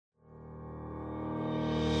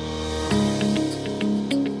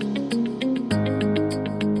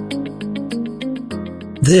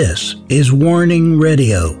This is Warning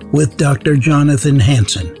Radio with Dr. Jonathan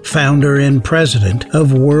Hansen, founder and president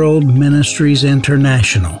of World Ministries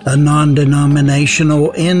International, a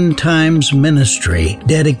non-denominational end times ministry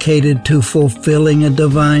dedicated to fulfilling a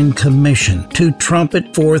divine commission to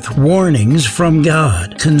trumpet forth warnings from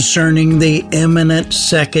God concerning the imminent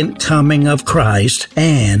second coming of Christ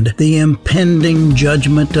and the impending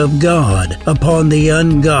judgment of God upon the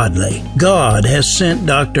ungodly. God has sent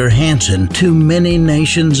Dr. Hansen to many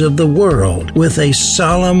nations of the world with a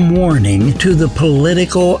solemn warning to the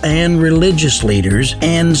political and religious leaders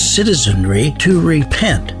and citizenry to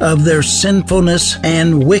repent of their sinfulness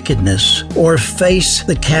and wickedness or face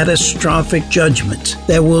the catastrophic judgments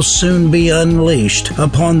that will soon be unleashed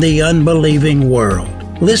upon the unbelieving world.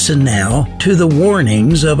 Listen now to the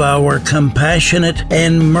warnings of our compassionate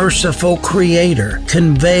and merciful Creator,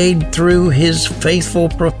 conveyed through His faithful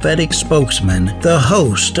prophetic spokesman, the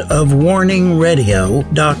host of Warning Radio,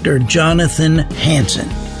 Dr. Jonathan Hansen.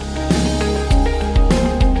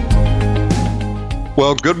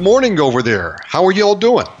 Well, good morning over there. How are you all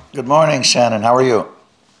doing? Good morning, Shannon. How are you?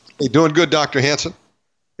 Hey, doing good, Dr. Hansen.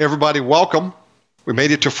 Everybody, welcome. We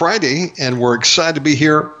made it to Friday, and we're excited to be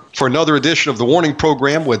here for another edition of the Warning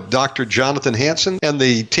Program with Dr. Jonathan Hansen and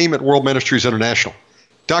the team at World Ministries International.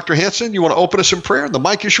 Dr. Hansen, you want to open us in prayer? The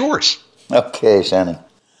mic is yours. Okay, Shannon.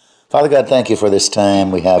 Father God, thank you for this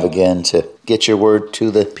time we have again to get your word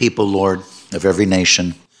to the people, Lord, of every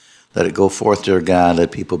nation. Let it go forth, dear God.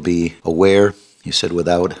 Let people be aware. You said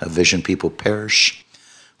without a vision, people perish.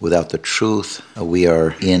 Without the truth, we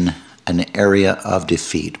are in an area of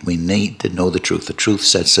defeat. We need to know the truth. The truth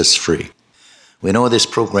sets us free. We know this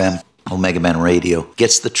program, Omega Man Radio,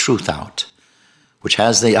 gets the truth out, which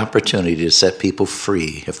has the opportunity to set people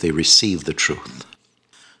free if they receive the truth.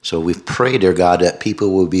 So we pray, dear God, that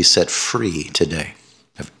people will be set free today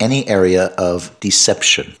of any area of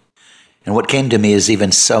deception. And what came to me is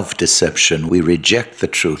even self-deception. We reject the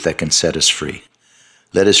truth that can set us free.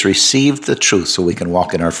 Let us receive the truth so we can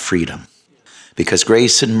walk in our freedom. Because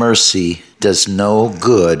grace and mercy does no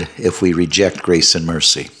good if we reject grace and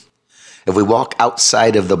mercy. If we walk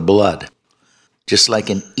outside of the blood, just like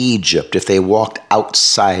in Egypt, if they walked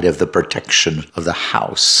outside of the protection of the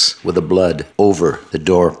house with the blood over the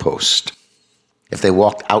doorpost, if they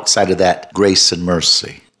walked outside of that grace and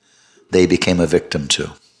mercy, they became a victim too.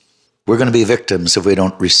 We're going to be victims if we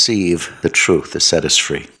don't receive the truth that set us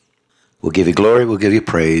free. We'll give you glory, we'll give you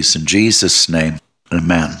praise. In Jesus' name,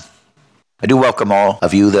 amen. I do welcome all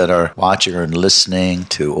of you that are watching or listening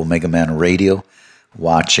to Omega Man Radio,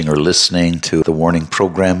 watching or listening to the Warning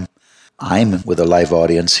Program. I'm with a live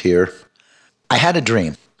audience here. I had a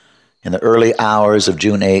dream in the early hours of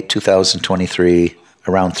June 8, 2023.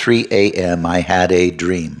 Around 3 a.m., I had a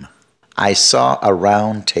dream. I saw a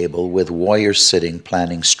round table with warriors sitting,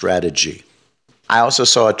 planning strategy. I also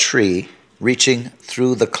saw a tree reaching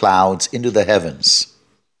through the clouds into the heavens.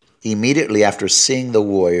 Immediately after seeing the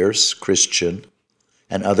warriors, Christian,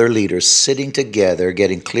 and other leaders sitting together,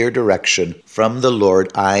 getting clear direction from the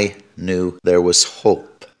Lord, I knew there was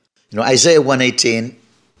hope. Isaiah 1:18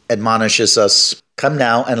 admonishes us, "Come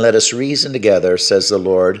now and let us reason together, says the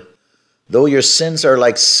Lord. Though your sins are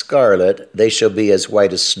like scarlet, they shall be as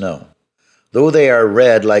white as snow. Though they are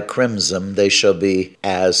red like crimson, they shall be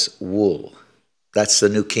as wool." That's the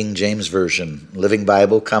New King James Version. Living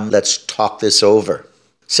Bible, come, let's talk this over.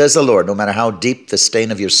 Says the Lord, no matter how deep the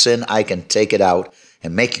stain of your sin, I can take it out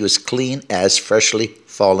and make you as clean as freshly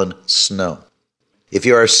fallen snow. If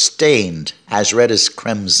you are stained as red as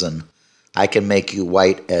crimson, I can make you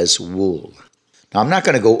white as wool. Now, I'm not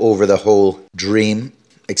going to go over the whole dream,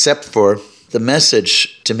 except for the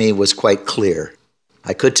message to me was quite clear.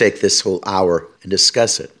 I could take this whole hour and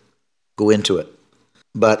discuss it, go into it.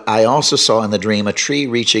 But I also saw in the dream a tree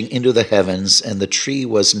reaching into the heavens, and the tree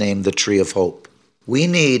was named the Tree of Hope. We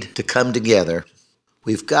need to come together.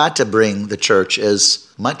 We've got to bring the church as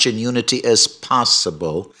much in unity as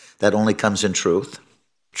possible. That only comes in truth.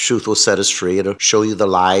 Truth will set us free. It'll show you the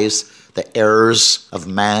lies, the errors of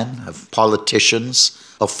man, of politicians,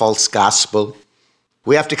 of false gospel.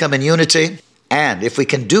 We have to come in unity. And if we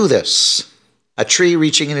can do this, a tree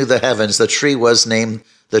reaching into the heavens, the tree was named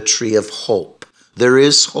the Tree of Hope. There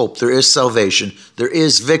is hope. There is salvation. There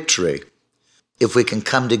is victory if we can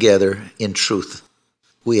come together in truth.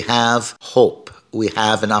 We have hope. We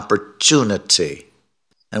have an opportunity,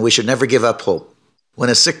 and we should never give up hope. When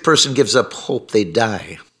a sick person gives up hope, they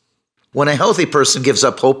die. When a healthy person gives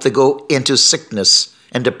up hope, they go into sickness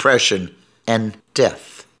and depression and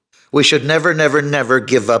death. We should never, never, never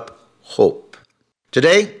give up hope.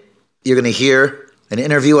 Today, you're going to hear an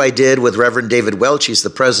interview I did with Reverend David Welch. He's the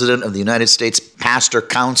president of the United States Pastor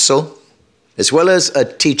Council, as well as a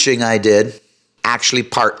teaching I did. Actually,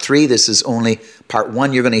 part 3. This is only part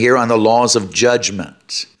 1 you're going to hear on the laws of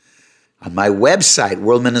judgment. On my website,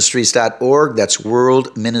 worldministries.org, that's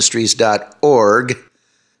worldministries.org,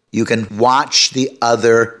 you can watch the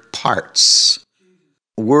other parts.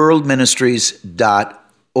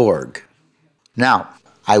 worldministries.org. Now,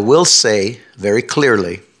 I will say very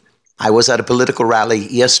clearly, I was at a political rally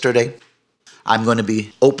yesterday. I'm going to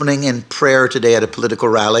be opening in prayer today at a political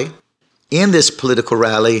rally. In this political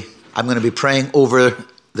rally, I'm going to be praying over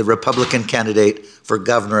the Republican candidate for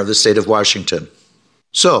governor of the state of Washington.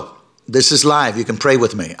 So, this is live. You can pray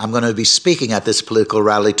with me. I'm going to be speaking at this political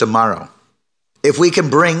rally tomorrow. If we can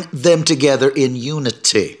bring them together in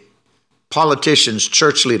unity, politicians,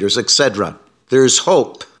 church leaders, etc., there's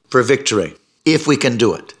hope for victory if we can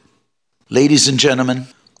do it. Ladies and gentlemen,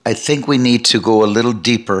 I think we need to go a little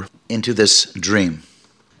deeper into this dream.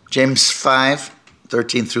 James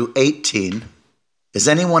 5:13 through 18. Is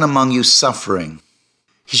anyone among you suffering?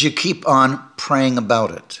 He should keep on praying about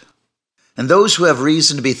it. And those who have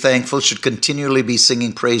reason to be thankful should continually be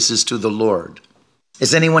singing praises to the Lord.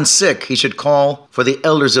 Is anyone sick? He should call for the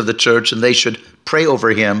elders of the church, and they should pray over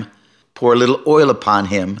him, pour a little oil upon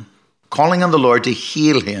him, calling on the Lord to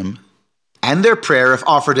heal him. And their prayer, if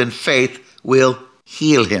offered in faith, will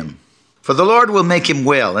heal him. For the Lord will make him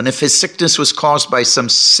well, and if his sickness was caused by some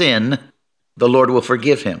sin, the Lord will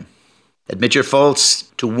forgive him. Admit your faults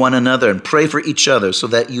to one another and pray for each other so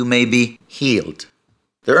that you may be healed.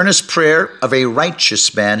 The earnest prayer of a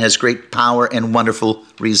righteous man has great power and wonderful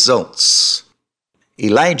results.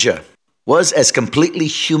 Elijah was as completely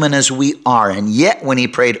human as we are, and yet when he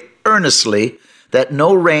prayed earnestly that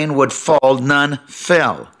no rain would fall, none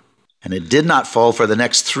fell. And it did not fall for the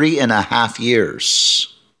next 3.5 years.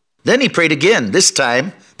 Then he prayed again, this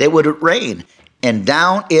time that it would rain, and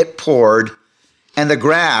down it poured, and the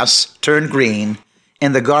grass turned green,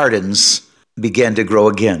 and the gardens began to grow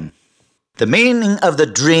again. The meaning of the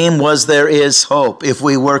dream was there is hope if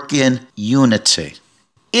we work in unity.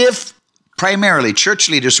 If primarily church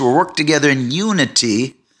leaders will work together in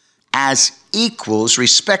unity as equals,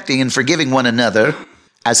 respecting and forgiving one another,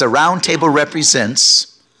 as a round table represents,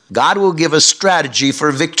 God will give a strategy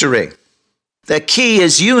for victory. The key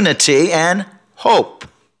is unity and hope.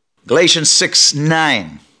 Galatians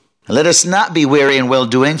 6:9. Let us not be weary in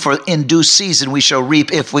well-doing, for in due season we shall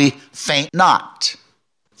reap if we faint not.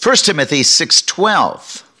 1 Timothy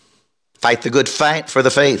 6:12. Fight the good fight for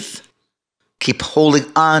the faith. Keep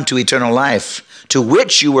holding on to eternal life, to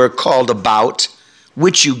which you were called about,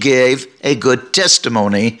 which you gave a good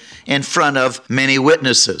testimony in front of many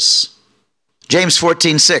witnesses. James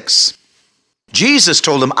 14:6. Jesus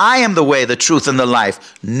told him, I am the way, the truth, and the life.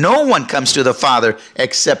 No one comes to the Father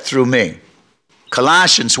except through me.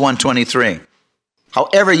 Colossians 1:23.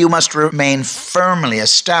 However, you must remain firmly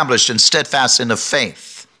established and steadfast in the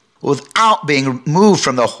faith, without being moved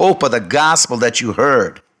from the hope of the gospel that you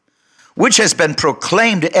heard, which has been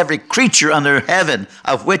proclaimed to every creature under heaven,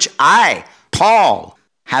 of which I, Paul,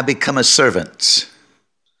 have become a servant.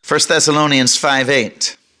 1 Thessalonians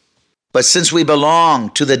 5:8. But since we belong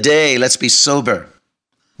to the day, let's be sober.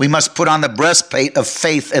 We must put on the breastplate of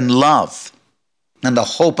faith and love, and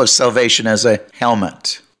the hope of salvation as a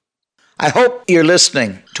helmet. I hope you're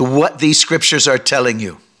listening to what these scriptures are telling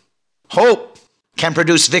you. Hope can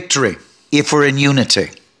produce victory if we're in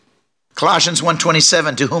unity. Colossians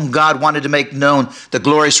 1:27, to whom God wanted to make known the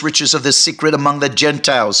glorious riches of this secret among the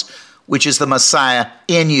Gentiles, which is the Messiah,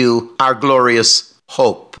 in you, our glorious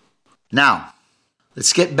hope. Now,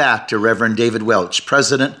 let's get back to Reverend David Welch,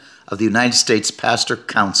 President of the United States Pastor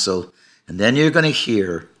Council, and then you're going to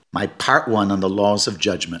hear my part 1 on the laws of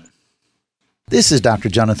judgment. This is Dr.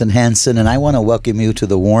 Jonathan Hansen, and I want to welcome you to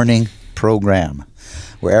the Warning Program.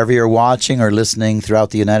 Wherever you're watching or listening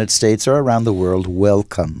throughout the United States or around the world,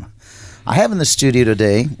 welcome. I have in the studio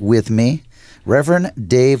today with me Reverend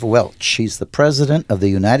Dave Welch. He's the President of the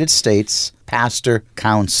United States Pastor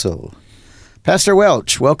Council. Pastor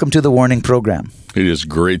Welch, welcome to the Warning Program. It is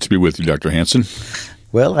great to be with you, Dr. Hansen.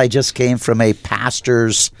 Well, I just came from a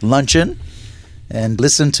pastor's luncheon and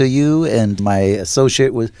listened to you and my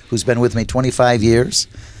associate who's been with me 25 years.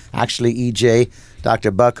 Actually, EJ,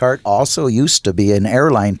 Dr. Buckhart, also used to be an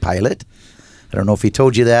airline pilot. I don't know if he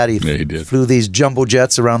told you that. Yeah, he did. Flew these jumbo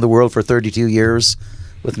jets around the world for 32 years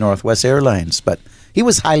with Northwest Airlines. But he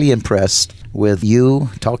was highly impressed with you,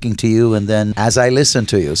 talking to you, and then as I listened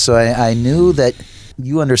to you. So I knew that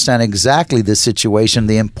you understand exactly the situation,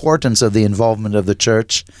 the importance of the involvement of the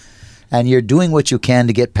church, and you're doing what you can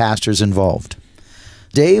to get pastors involved.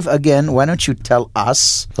 Dave, again, why don't you tell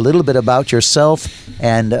us a little bit about yourself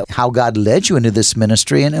and how God led you into this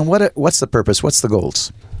ministry, and what's the purpose? What's the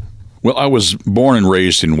goals? Well, I was born and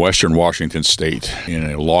raised in western Washington State in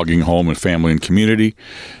a logging home and family and community.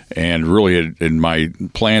 And really, my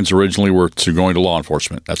plans originally were to go into law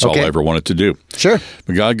enforcement. That's all I ever wanted to do. Sure.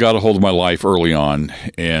 But God got a hold of my life early on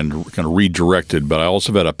and kind of redirected. But I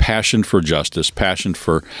also had a passion for justice, passion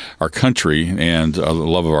for our country, and the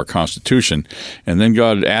love of our Constitution. And then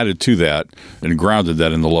God added to that and grounded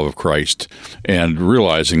that in the love of Christ, and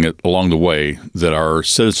realizing it along the way that our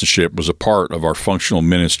citizenship was a part of our functional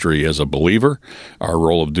ministry as a believer, our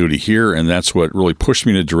role of duty here. And that's what really pushed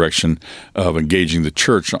me in the direction of engaging the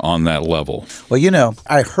church on that level. Well,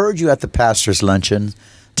 I heard you at the pastor's luncheon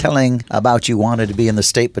telling about you wanted to be in the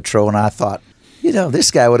state patrol, and I thought, this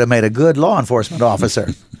guy would have made a good law enforcement officer.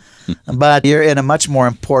 But you're in a much more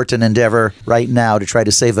important endeavor right now to try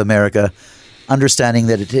to save America, understanding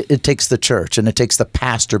that it takes the church and it takes the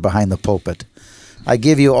pastor behind the pulpit. I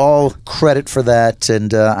give you all credit for that,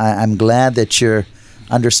 and I'm glad that you're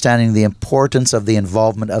understanding the importance of the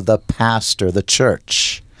involvement of the pastor, the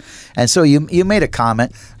church. And so you made a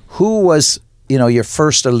comment. Who was, your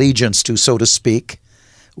first allegiance to, so to speak?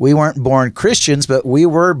 We weren't born Christians, but we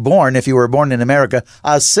were born, if you were born in America,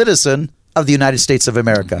 a citizen of the United States of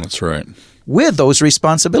America. That's right. With those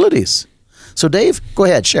responsibilities. So Dave, go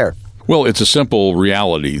ahead, share. Well, it's a simple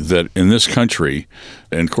reality that in this country,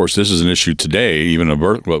 and of course this is an issue today, even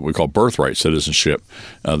what we call birthright citizenship,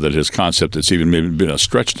 that his concept that's even maybe been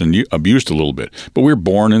stretched and abused a little bit. But we're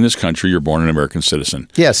born in this country, you're born an American citizen.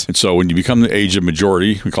 Yes. And so when you become the age of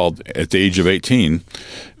majority, we call it at the age of 18,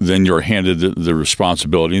 then you're handed the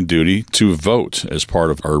responsibility and duty to vote as part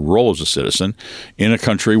of our role as a citizen in a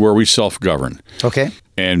country where we self-govern. Okay.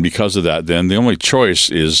 And because of that, then the only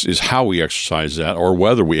choice is how we exercise that or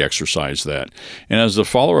whether we exercise that. And as the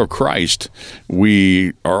follower of Christ,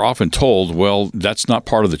 we are often told, well, that's not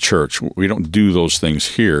part of the church. We don't do those things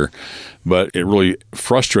here. But it really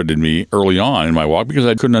frustrated me early on in my walk because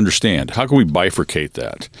I couldn't understand. How can we bifurcate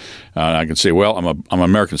that? I can say, well, I'm an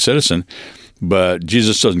American citizen, but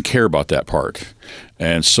Jesus doesn't care about that part.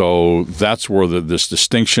 And so that's where this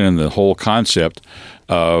distinction and the whole concept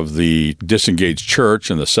of the disengaged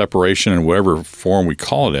church and the separation in whatever form we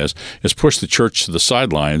call it as has pushed the church to the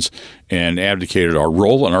sidelines and abdicated our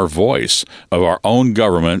role and our voice of our own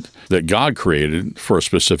government that God created for a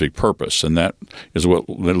specific purpose. And that is what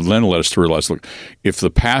then led us to realize, look, if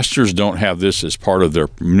the pastors don't have this as part of their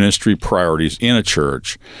ministry priorities in a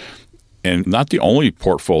church, and not the only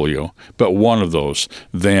portfolio, but one of those,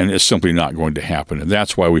 then it's simply not going to happen. And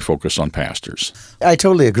that's why we focus on pastors. I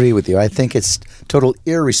totally agree with you. I think it's total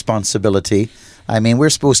irresponsibility. I mean,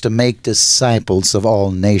 we're supposed to make disciples of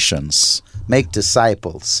all nations. Make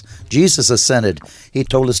disciples. Jesus ascended. He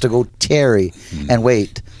told us to go tarry and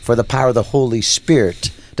wait for the power of the Holy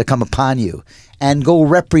Spirit to come upon you and go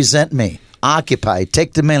represent me. Occupy,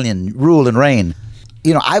 take dominion, rule and reign.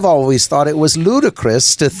 I've always thought it was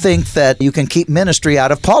ludicrous to think that you can keep ministry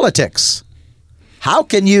out of politics. How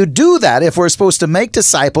can you do that if we're supposed to make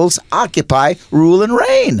disciples, occupy, rule, and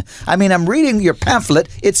reign? I mean, I'm reading your pamphlet.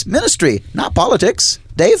 It's ministry, not politics.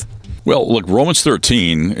 Dave? Well, look, Romans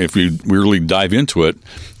 13, if we really dive into it,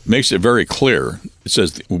 makes it very clear. It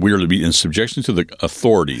says we are to be in subjection to the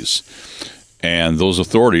authorities, and those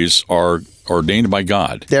authorities are ordained by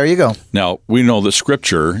God. There you go. Now, we know that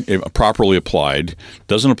Scripture, if properly applied,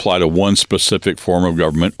 doesn't apply to one specific form of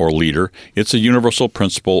government or leader. It's a universal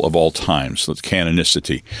principle of all times. That's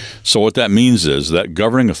canonicity. So what that means is that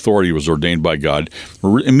governing authority was ordained by God.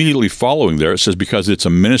 Immediately following there, it says, because it's a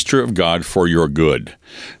minister of God for your good.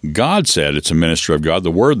 God said it's a minister of God.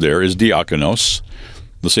 The word there is diakonos,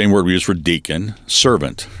 the same word we use for deacon,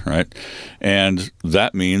 servant, right? And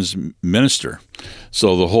that means minister.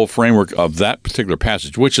 So the whole framework of that particular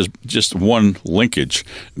passage, which is just one linkage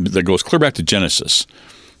that goes clear back to Genesis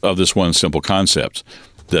of this one simple concept,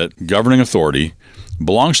 that governing authority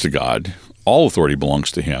belongs to God. All authority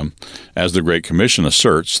belongs to Him, as the Great Commission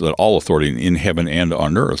asserts that all authority in heaven and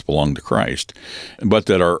on earth belong to Christ, but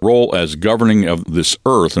that our role as governing of this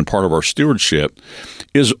earth and part of our stewardship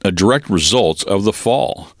is a direct result of the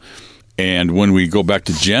fall. And when we go back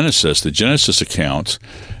to Genesis, the Genesis account,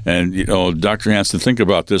 and, Dr. Hansen, think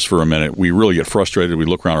about this for a minute. We really get frustrated. We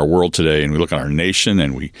look around our world today and we look at our nation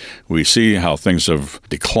and we see how things have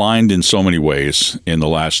declined in so many ways in the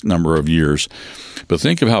last number of years. But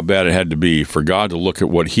think of how bad it had to be for God to look at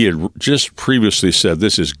what He had just previously said,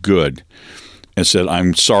 this is good, and said,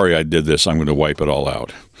 I'm sorry I did this. I'm going to wipe it all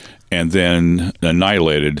out. And then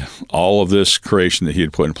annihilated all of this creation that He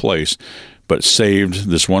had put in place but saved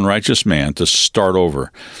this one righteous man to start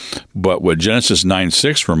over. But what Genesis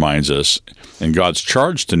 9:6 reminds us, and God's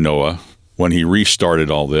charge to Noah when he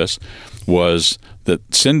restarted all this, was that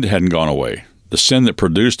sin hadn't gone away. The sin that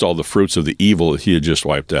produced all the fruits of the evil that he had just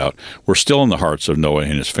wiped out were still in the hearts of Noah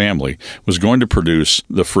and his family, was going to produce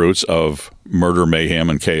the fruits of murder, mayhem,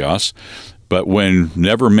 and chaos. But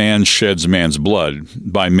whenever man sheds man's blood,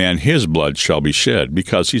 by man his blood shall be shed,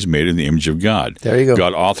 because he's made in the image of God. There you go.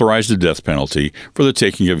 God authorized the death penalty for the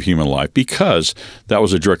taking of human life because that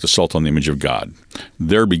was a direct assault on the image of God.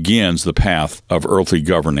 There begins the path of earthly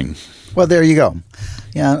governing. Well, there you go.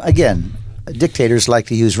 Again, dictators like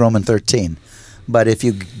to use Romans 13. But if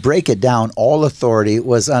you break it down, all authority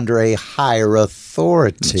was under a higher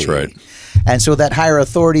authority. That's right. And so that higher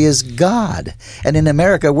authority is God. And in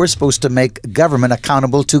America, we're supposed to make government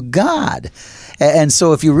accountable to God. And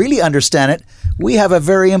so if you really understand it, we have a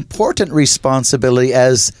very important responsibility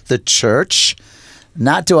as the church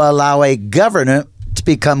not to allow a government to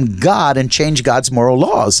become God and change God's moral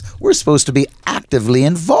laws. We're supposed to be actively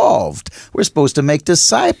involved. We're supposed to make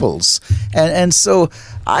disciples. And so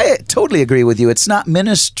I totally agree with you. It's not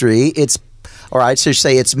ministry, I should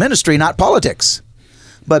say it's ministry, not politics.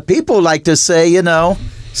 But people like to say,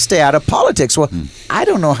 stay out of politics. Well, I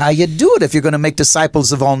don't know how you do it if you're going to make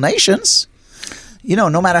disciples of all nations.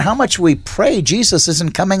 No matter how much we pray, Jesus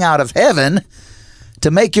isn't coming out of heaven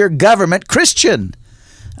to make your government Christian.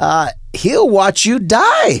 He'll watch you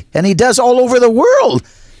die, and he does all over the world.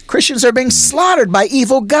 Christians are being slaughtered by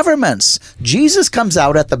evil governments. Jesus comes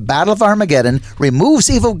out at the Battle of Armageddon, removes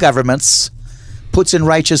evil governments, puts in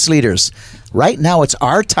righteous leaders. Right now, it's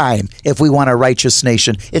our time if we want a righteous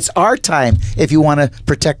nation. It's our time if you want to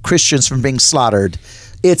protect Christians from being slaughtered.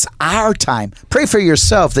 It's our time. Pray for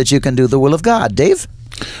yourself that you can do the will of God. Dave?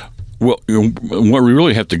 Well, what we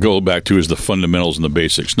really have to go back to is the fundamentals and the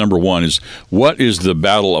basics. Number one is, what is the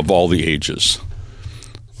battle of all the ages?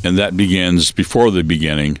 And that begins before the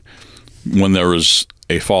beginning, when there was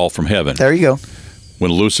a fall from heaven. There you go.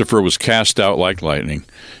 When Lucifer was cast out like lightning.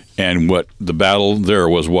 And what the battle there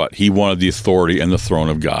was what? He wanted the authority and the throne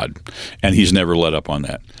of God. And he's never let up on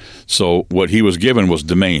that. So what he was given was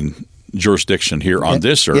domain, jurisdiction here on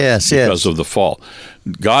this earth because of the fall.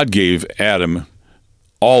 God gave Adam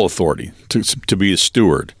all authority to be a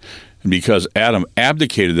steward. And because Adam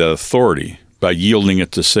abdicated that authority by yielding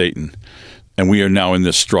it to Satan, and we are now in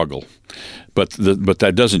this struggle. But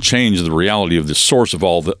that doesn't change the reality of the source of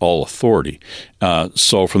all authority.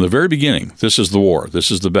 So from the very beginning, this is the war.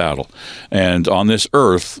 This is the battle. And on this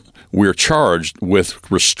earth, we're charged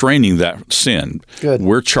with restraining that sin. Good.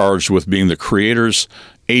 We're charged with being the Creator's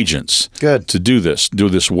agents Good. To do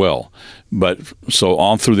this well. But so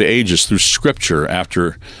on through the ages, through Scripture,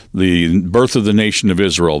 after the birth of the nation of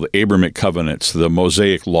Israel, the Abrahamic covenants, the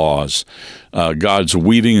Mosaic laws, God's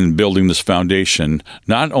weaving and building this foundation,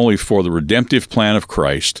 not only for the redemptive plan of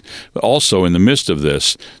Christ, but also in the midst of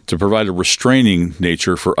this, to provide a restraining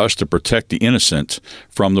nature for us to protect the innocent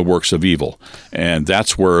from the works of evil. And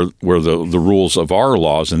that's where the rules of our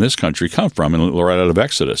laws in this country come from, and right out of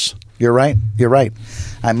Exodus. You're right. You're right.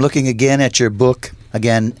 I'm looking again at your book.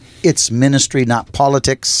 Again, it's ministry, not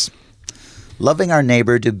politics. Loving Our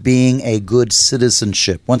Neighbor to Being a Good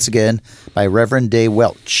Citizenship. Once again, by Reverend Dave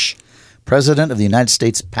Welch, President of the United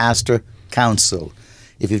States Pastor Council.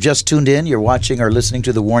 If you've just tuned in, you're watching or listening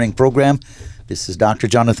to the Warning Program. This is Dr.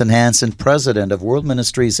 Jonathan Hansen, President of World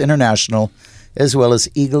Ministries International, as well as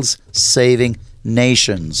Eagles Saving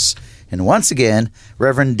Nations. And once again,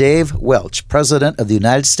 Reverend Dave Welch, President of the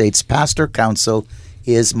United States Pastor Council,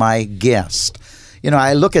 is my guest.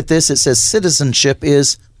 I look at this, it says citizenship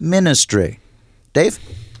is ministry. Dave?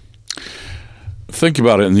 Think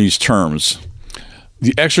about it in these terms.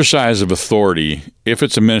 The exercise of authority, if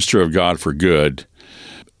it's a minister of God for good,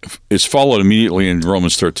 is followed immediately in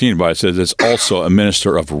Romans 13 by it says it's also a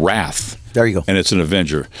minister of wrath. There you go. And it's an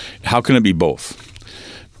avenger. How can it be both?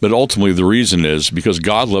 But ultimately, the reason is because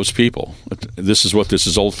God loves people. This is what this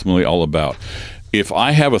is ultimately all about. If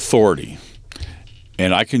I have authority,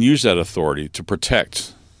 and I can use that authority to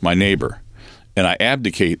protect my neighbor, and I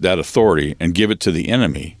abdicate that authority and give it to the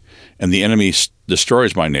enemy, and the enemy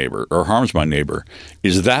destroys my neighbor or harms my neighbor,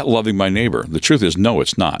 is that loving my neighbor? The truth is, no,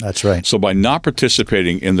 it's not. That's right. So by not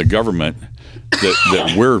participating in the government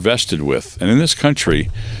that we're vested with, and in this country,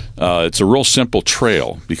 it's a real simple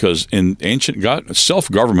trail, because in ancient God,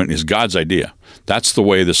 self-government is God's idea. That's the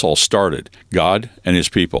way this all started. God and his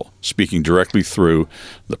people speaking directly through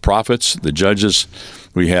the prophets, the judges.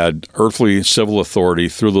 We had earthly civil authority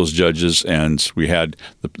through those judges, and we had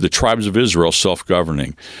the tribes of Israel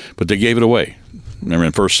self-governing. But they gave it away. Remember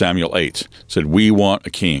in 1 Samuel 8, it said, we want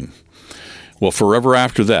a king. Well, forever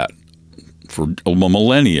after that, for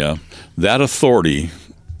millennia, that authority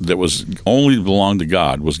that was only belonged to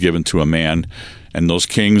God was given to a man, and those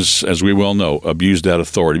kings, as we well know, abused that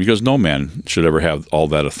authority because no man should ever have all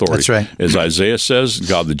that authority. That's right. As Isaiah says,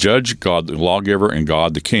 God the judge, God the lawgiver, and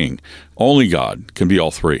God the king. Only God can be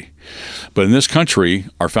all three. But in this country,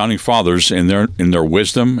 our founding fathers, in their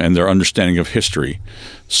wisdom and their understanding of history,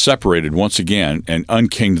 separated once again and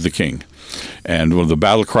unkinged the king. And with the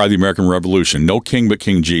battle cry of the American Revolution, no king but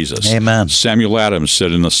King Jesus. Amen. Samuel Adams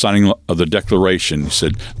said in the signing of the Declaration, he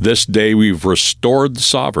said, "This day we've restored the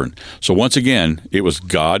sovereign." So once again, it was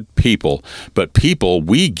God, people. But people,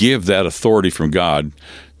 we give that authority from God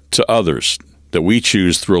to others that we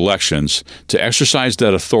choose through elections to exercise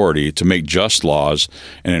that authority to make just laws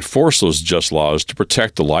and enforce those just laws to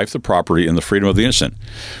protect the life, the property, and the freedom of the innocent.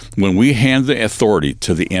 When we hand the authority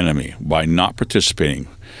to the enemy by not participating,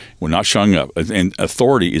 we're not showing up. And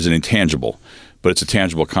authority is an intangible, but it's a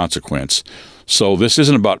tangible consequence. So this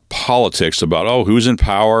isn't about politics, about, who's in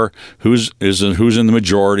power, who's in the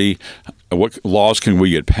majority, what laws can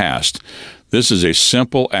we get passed. This is a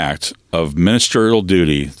simple act of ministerial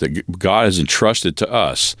duty that God has entrusted to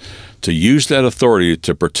us to use that authority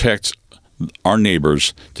to protect our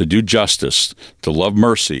neighbors, to do justice, to love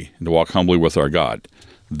mercy, and to walk humbly with our God.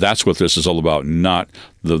 That's what this is all about, not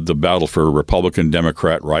the battle for Republican,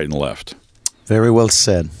 Democrat, right and left. Very well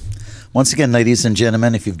said. Once again, ladies and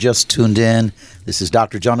gentlemen, if you've just tuned in, this is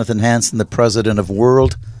Dr. Jonathan Hansen, the president of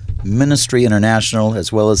World Ministry International,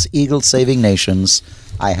 as well as Eagle Saving Nations.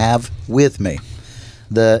 I have with me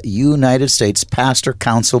the United States Pastor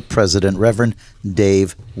Council President, Reverend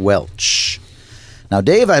Dave Welch. Now,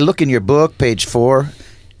 Dave, I look in your book, page 4.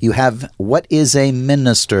 You have, "What is a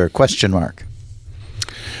minister?" ?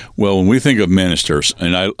 Well, when we think of ministers,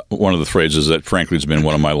 and one of the phrases that frankly has been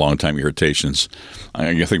one of my longtime irritations,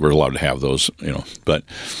 I think we're allowed to have those, but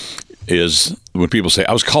is when people say,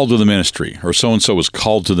 "I was called to the ministry," or "so-and-so was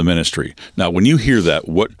called to the ministry." Now, when you hear that,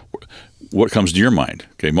 what comes to your mind?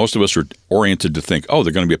 Okay, most of us are oriented to think, they're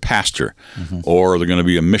going to be a pastor, or they're going to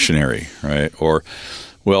be a missionary, right?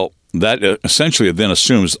 That essentially then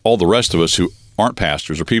assumes all the rest of us who aren't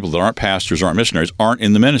pastors, or people that aren't pastors, aren't missionaries, aren't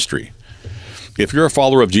in the ministry. If you're a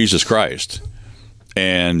follower of Jesus Christ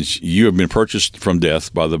and you have been purchased from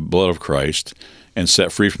death by the blood of Christ and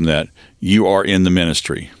set free from that, you are in the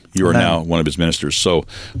ministry. You are now one of his ministers. So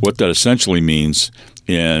what that essentially means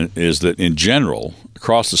is that in general,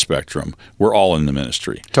 across the spectrum, we're all in the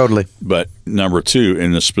ministry. Totally. But number two,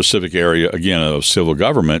 in the specific area, again, of civil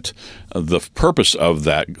government, the purpose of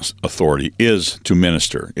that authority is to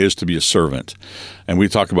minister, is to be a servant. And we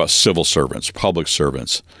talk about civil servants, public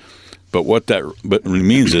servants. But what it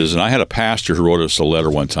means is, and I had a pastor who wrote us a letter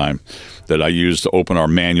one time that I used to open our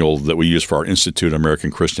manual that we use for our Institute of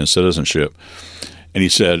American Christian Citizenship. And he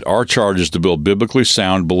said, "Our charge is to build biblically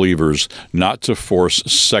sound believers, not to force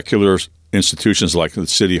secular institutions like the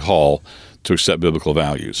City Hall to accept biblical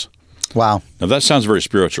values." Wow. Now, that sounds very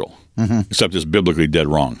spiritual, except it's biblically dead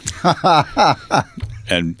wrong.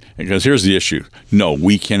 And because here's the issue. No,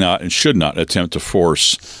 we cannot and should not attempt to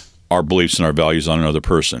force our beliefs and our values on another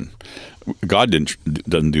person. God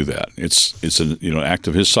doesn't do that. It's an act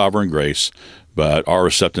of his sovereign grace, but our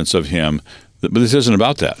acceptance of him. But this isn't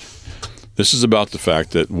about that. This is about the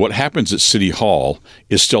fact that what happens at City Hall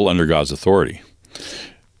is still under God's authority.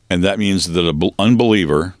 And that means that an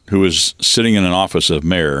unbeliever who is sitting in an office of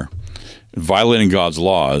mayor, violating God's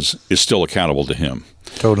laws, is still accountable to him.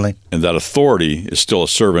 Totally. And that authority is still a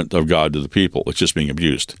servant of God to the people. It's just being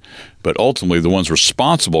abused. But ultimately, the ones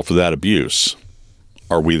responsible for that abuse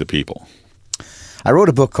are we the people. I wrote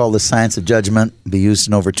a book called The Science of Judgment, be used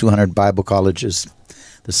in over 200 Bible colleges.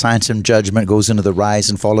 The science of judgment goes into the rise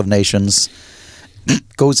and fall of nations,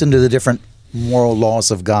 goes into the different moral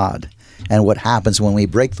laws of God, and what happens when we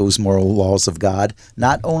break those moral laws of God,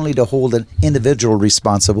 not only to hold an individual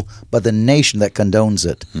responsible, but the nation that condones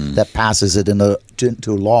it, that passes it into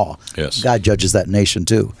law. Yes. God judges that nation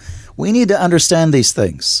too. We need to understand these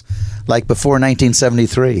things. Like before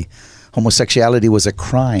 1973, homosexuality was a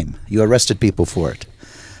crime. You arrested people for it.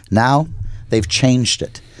 Now, they've changed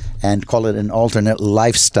it and call it an alternate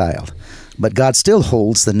lifestyle. But God still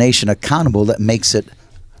holds the nation accountable that makes it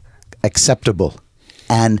acceptable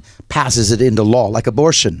and passes it into law, like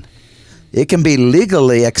abortion. It can be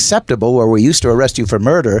legally acceptable where we used to arrest you for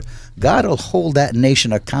murder. God will hold that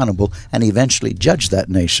nation accountable and eventually judge that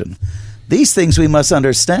nation. These things we must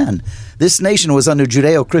understand. This nation was under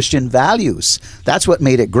Judeo-Christian values. That's what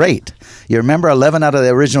made it great. You remember 11 out of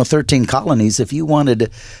the original 13 colonies, if you wanted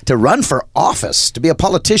to run for office, to be a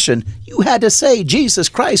politician, you had to say Jesus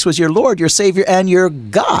Christ was your Lord, your Savior, and your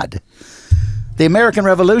God. The American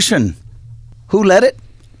Revolution. Who led it?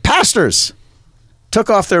 Pastors. Took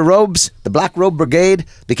off their robes, the Black Robe Brigade,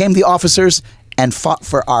 became the officers, and fought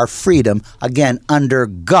for our freedom, again, under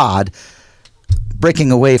God, breaking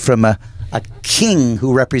away from a king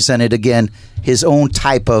who represented, again, his own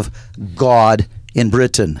type of God in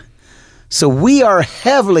Britain. So we are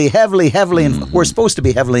heavily, we're supposed to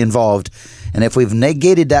be heavily involved. And if we've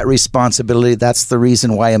negated that responsibility, that's the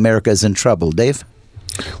reason why America is in trouble. Dave?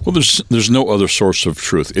 Well, there's no other source of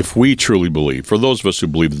truth. If we truly believe, for those of us who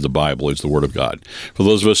believe that the Bible is the Word of God, for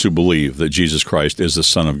those of us who believe that Jesus Christ is the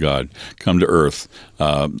Son of God, come to earth,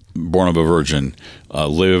 born of a virgin,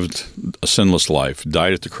 lived a sinless life,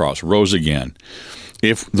 died at the cross, rose again,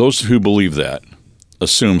 if those who believe that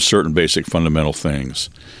assume certain basic fundamental things,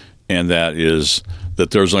 and that is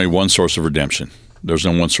that there's only one source of redemption, there's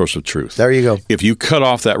only one source of truth. There you go. If you cut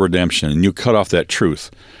off that redemption and you cut off that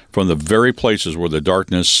truth from the very places where the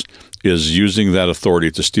darkness is using that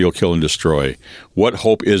authority to steal, kill, and destroy, what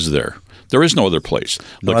hope is there? There is no other place.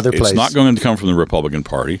 No other place. It's not going to come from the Republican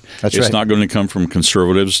Party. That's it's right. not going to come from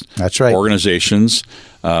conservatives. That's right. Organizations.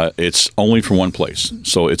 It's only from one place.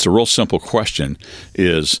 So it's a real simple question,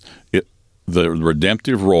 is the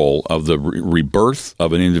redemptive role of the rebirth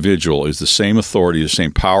of an individual is the same authority, the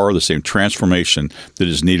same power, the same transformation that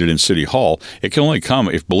is needed in City Hall. It can only come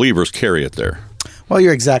if believers carry it there. Well,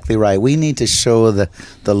 you're exactly right. We need to show the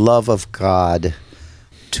love of God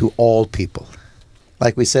to all people.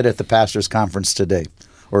 Like we said at the pastor's conference today,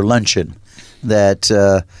 or luncheon,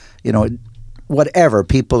 that, whatever,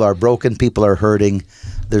 people are broken, people are hurting,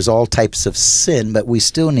 there's all types of sin, but we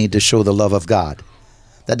still need to show the love of God.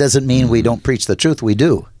 That doesn't mean we don't preach the truth. We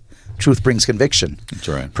do. Truth brings conviction. That's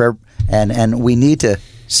right. Prayer, and we need to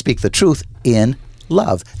speak the truth in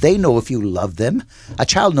love. They know if you love them. A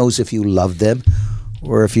child knows if you love them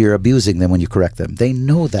or if you're abusing them when you correct them. They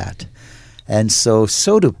know that. And so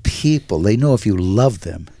do people. They know if you love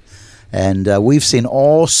them. And we've seen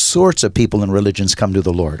all sorts of people in religions come to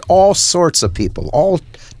the Lord. All sorts of people. All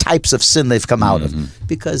types of sin they've come out of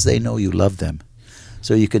because they know you love them.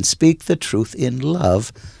 So you can speak the truth in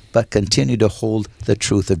love, but continue to hold the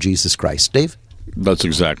truth of Jesus Christ. Dave? That's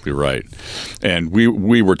exactly right. And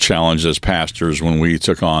we were challenged as pastors when we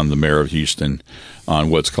took on the mayor of Houston on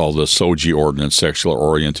what's called the SOGI ordinance, Sexual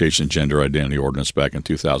Orientation Gender Identity Ordinance, back in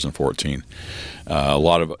 2014. A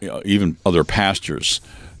lot of even other pastors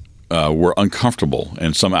were uncomfortable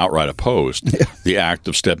and some outright opposed the act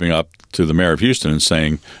of stepping up to the mayor of Houston and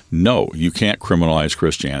saying, no, you can't criminalize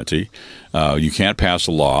Christianity. You can't pass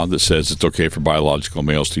a law that says it's okay for biological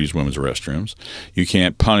males to use women's restrooms. You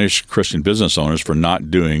can't punish Christian business owners for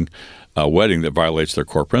not doing a wedding that violates their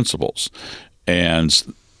core principles.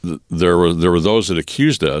 And there were those that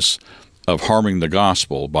accused us of harming the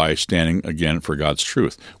gospel by standing again for God's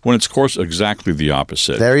truth, when it's, of course, exactly the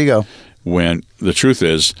opposite. There you go. When the truth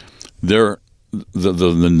is, the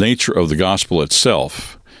nature of the gospel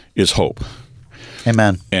itself is hope.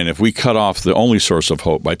 Amen. And if we cut off the only source of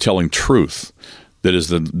hope by telling truth, that is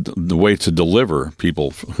the way to deliver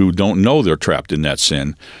people who don't know they're trapped in that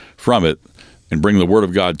sin from it and bring the Word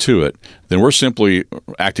of God to it, then we're simply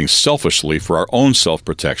acting selfishly for our own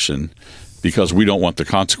self-protection because we don't want the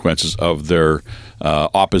consequences of their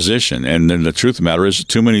opposition. And then the truth of the matter is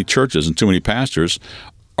too many churches and too many pastors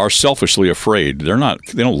are selfishly afraid. They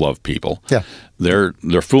don't love people. Yeah. They're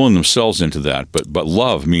fooling themselves into that. But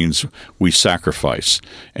love means we sacrifice.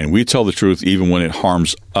 And we tell the truth even when it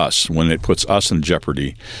harms us, when it puts us in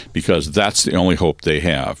jeopardy, because that's the only hope they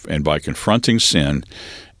have. And by confronting sin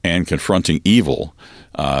and confronting evil,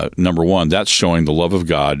 number one, that's showing the love of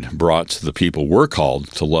God brought to the people we're called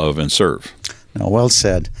to love and serve. No, well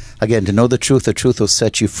said. Again, to know the truth will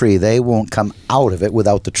set you free. They won't come out of it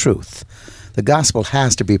without the truth. The gospel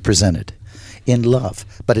has to be presented in love,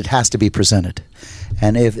 but it has to be presented.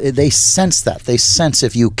 And if they sense that, they sense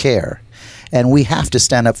if you care. And we have to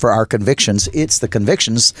stand up for our convictions. It's the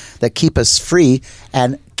convictions that keep us free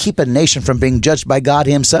and keep a nation from being judged by God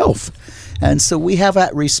himself. And so we have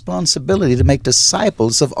that responsibility to make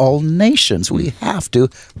disciples of all nations. We have to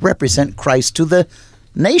represent Christ to the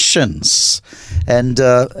nations. And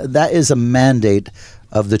that is a mandate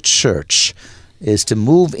of the church, is to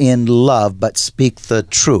move in love but speak the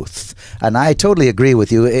truth. And I totally agree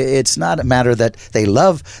with you. It's not a matter that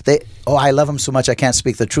I love them so much I can't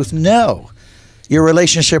speak the truth. No. Your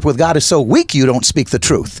relationship with God is so weak you don't speak the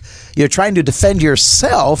truth. You're trying to defend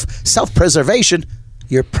yourself, self-preservation.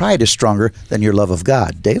 Your pride is stronger than your love of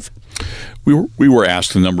God. Dave? We were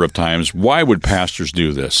asked a number of times, why would pastors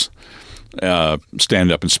do this?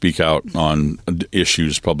 stand up and speak out on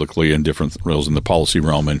issues publicly in different roles in the policy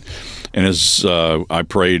realm. And as I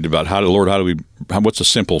prayed about what's a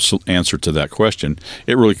simple answer to that question,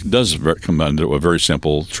 it really does come down to a very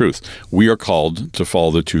simple truth. We are called to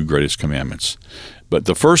follow the two greatest commandments. But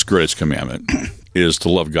the first greatest commandment is to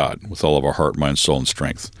love God with all of our heart, mind, soul, and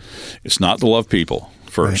strength. It's not to love people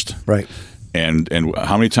first. Right. And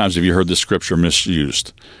how many times have you heard this scripture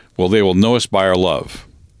misused? Well, they will know us by our love.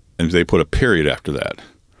 And they put a period after that.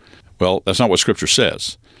 Well, that's not what Scripture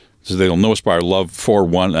says. It says they'll know us by our love for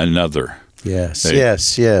one another. Yes, okay?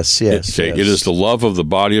 yes. Okay. It is the love of the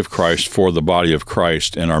body of Christ for the body of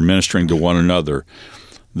Christ and our ministering to one another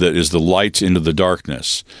that is the light into the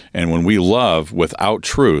darkness. And when we love without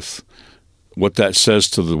truth, what that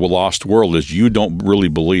says to the lost world is you don't really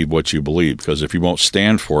believe what you believe, because if you won't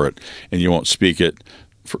stand for it and you won't speak it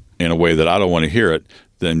in a way that I don't want to hear it,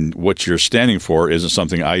 then what you're standing for isn't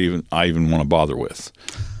something I even want to bother with.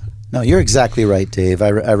 No, you're exactly right, Dave. I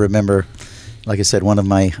remember, like I said, one of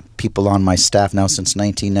my people on my staff now since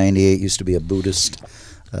 1998 used to be a Buddhist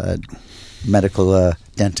medical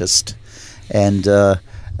dentist. And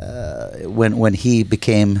when he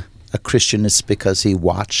became a Christian, it's because he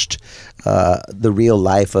watched the real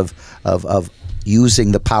life of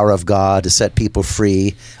using the power of God to set people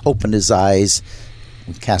free, opened his eyes,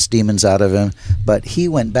 cast demons out of him. But he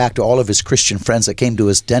went back to all of his Christian friends that came to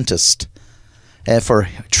his dentist for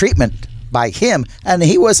treatment by him, and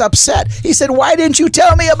he was upset. He said, "Why didn't you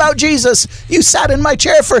tell me about Jesus? You sat in my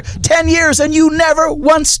chair for 10 years and you never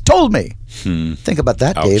once told me." Think about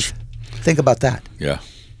that, Ouch. Dave. Think about that. Yeah.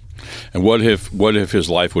 And what if his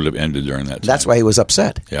life would have ended during that time? That's why he was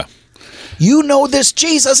upset. Yeah. You know this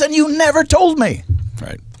Jesus and you never told me.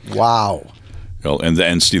 Right. Wow. Well,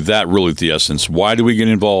 and Steve, that really the essence. Why do we get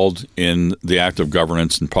involved in the act of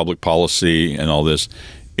governance and public policy and all this?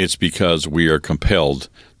 It's because we are compelled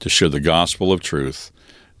to share the gospel of truth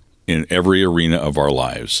in every arena of our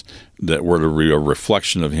lives, that we're to be a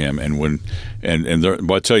reflection of Him. And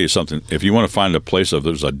I'll tell you something. If you want to find a place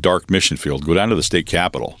there's a dark mission field, go down to the state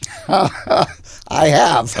capitol. I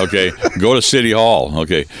have. Okay, go to City Hall.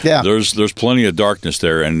 Okay, yeah. There's plenty of darkness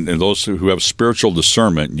there, and those who have spiritual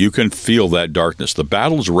discernment, you can feel that darkness. The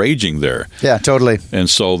battle's raging there. Yeah, totally. And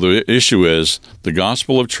so the issue is the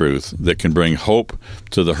gospel of truth that can bring hope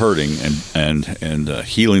to the hurting and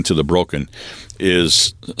healing to the broken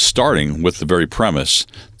is starting with the very premise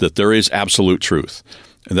that there is absolute truth.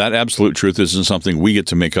 And that absolute truth isn't something we get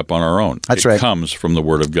to make up on our own. That's right. It comes from the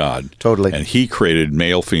Word of God. Totally. And He created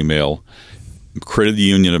male, female, created the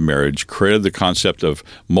union of marriage, created the concept of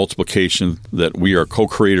multiplication, that we are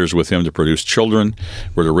co-creators with Him to produce children.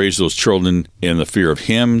 We're to raise those children in the fear of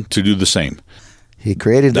Him to do the same. He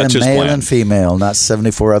created them male and female, not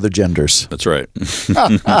 74 other genders. That's right.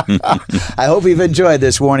 I hope you've enjoyed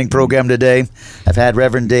this warning program today. I've had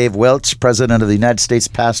Reverend Dave Welch, President of the United States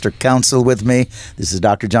Pastor Council, with me. This is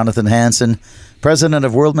Dr. Jonathan Hansen, President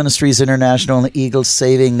of World Ministries International and Eagle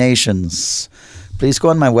Saving Nations. Please go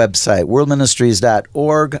on my website,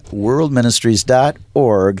 worldministries.org,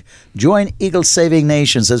 worldministries.org. Join Eagle Saving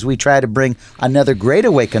Nations as we try to bring another great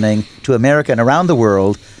awakening to America and around the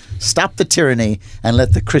world. Stop the tyranny and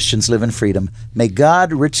let the Christians live in freedom. May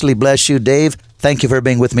God richly bless you. Dave, thank you for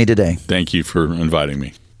being with me today. Thank you for inviting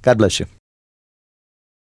me. God bless you.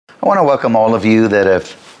 I want to welcome all of you that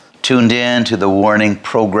have tuned in to the Warning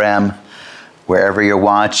program. Wherever you're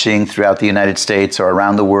watching throughout the United States or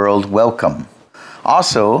around the world, welcome.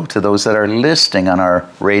 Also, to those that are listening on our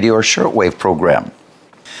radio or shortwave program.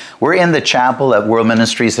 We're in the chapel at World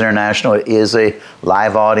Ministries International. It is a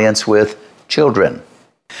live audience with children.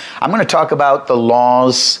 I'm going to talk about the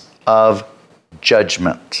laws of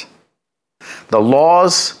judgment. The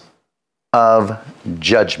laws of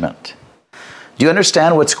judgment. Do you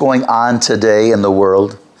understand what's going on today in the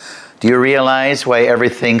world? Do you realize why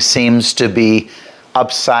everything seems to be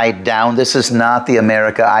upside down? This is not the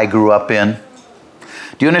America I grew up in.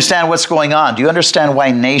 Do you understand what's going on? Do you understand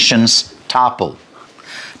why nations topple?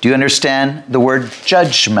 Do you understand the word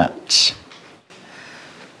judgment?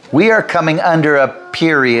 We are coming under a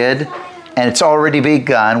period, and it's already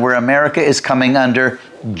begun, where America is coming under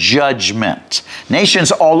judgment.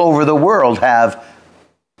 Nations all over the world have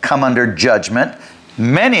come under judgment.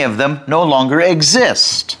 Many of them no longer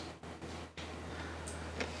exist.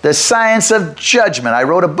 The Science of Judgment. I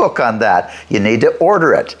wrote a book on that. You need to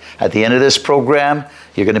order it. At the end of this program,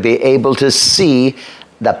 you're going to be able to see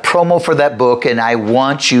the promo for that book, and I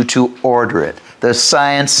want you to order it. The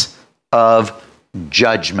Science of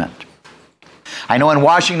Judgment. I know in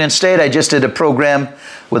Washington State, I just did a program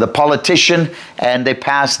with a politician, and they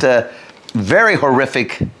passed a very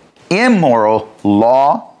horrific immoral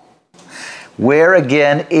law, where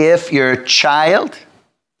again, if your child,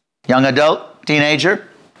 young adult, teenager,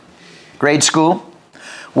 grade school,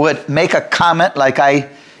 would make a comment like,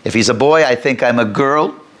 if he's a boy, I think I'm a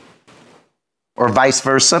girl, or vice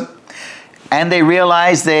versa, and they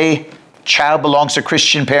realize the child belongs to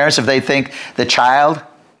Christian parents, if they think the child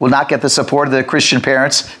will not get the support of the Christian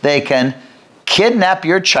parents, they can kidnap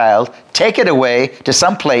your child, take it away to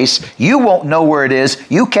some place, you won't know where it is,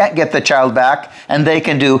 you can't get the child back, and they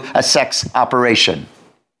can do a sex operation.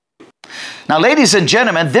 Now, ladies and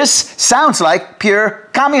gentlemen, this sounds like pure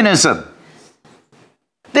communism.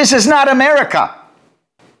 This is not America.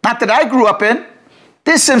 Not that I grew up in.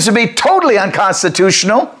 This seems to be totally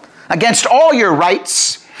unconstitutional, against all your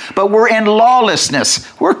rights, but we're in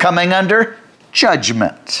lawlessness. We're coming under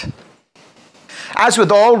judgment. As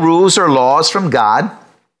with all rules or laws from God,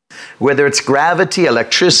 whether it's gravity,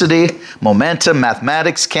 electricity, momentum,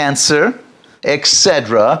 mathematics, cancer,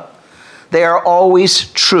 etc., they are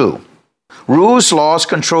always true. Rules, laws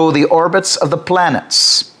control the orbits of the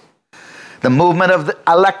planets, the movement of the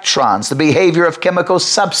electrons, the behavior of chemical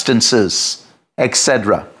substances,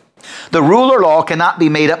 etc. The rule or law cannot be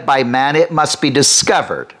made up by man, it must be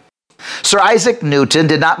discovered. Sir Isaac Newton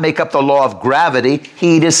did not make up the law of gravity,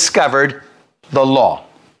 he discovered the law.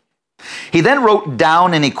 He then wrote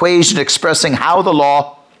down an equation expressing how the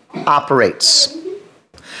law operates.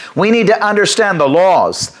 We need to understand the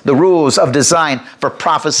laws, the rules of design for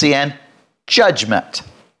prophecy and judgment.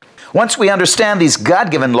 Once we understand these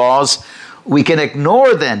God-given laws, we can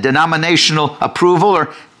ignore then denominational approval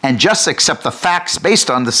and just accept the facts based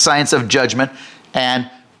on the science of judgment and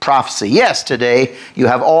prophecy. Yes, today you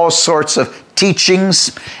have all sorts of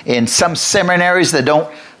teachings in some seminaries that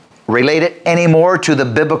don't relate it anymore to the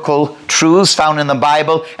biblical truths found in the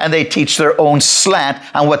Bible, and they teach their own slant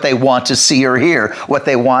on what they want to see or hear, what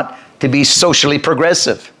they want to be socially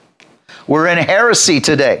progressive. We're in heresy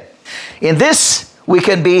today. In this, we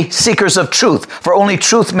can be seekers of truth, for only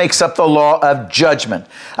truth makes up the law of judgment.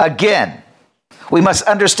 Again, we must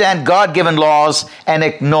understand God-given laws and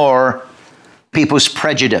ignore people's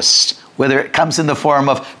prejudice, whether it comes in the form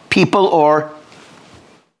of people or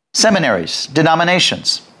seminaries,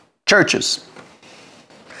 denominations, churches.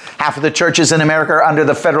 Half of the churches in America are under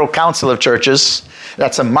the Federal Council of Churches.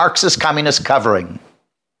 That's a Marxist communist covering.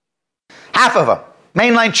 Half of them,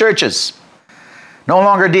 mainline churches, no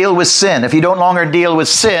longer deal with sin. If you don't longer deal with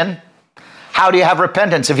sin, how do you have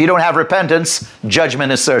repentance? If you don't have repentance,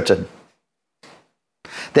 judgment is certain.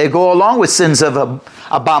 They go along with sins of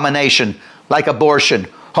abomination, like abortion,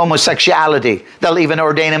 homosexuality. They'll even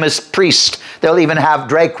ordain him as priest. They'll even have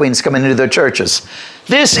drag queens come into their churches.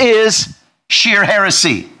 This is sheer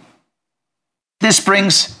heresy. This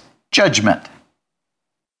brings judgment.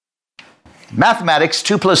 Mathematics,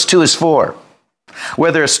 2 plus 2 is 4.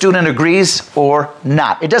 Whether a student agrees or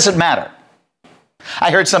not, it doesn't matter.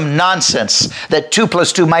 I heard some nonsense that 2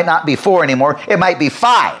 plus 2 might not be 4 anymore. It might be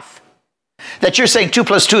 5. That you're saying 2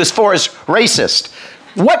 plus 2 is 4 is racist.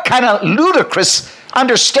 What kind of ludicrous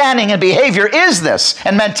understanding and behavior is this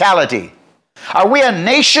and mentality? Are we a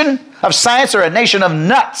nation of science or a nation of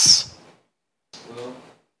nuts?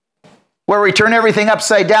 Where we turn everything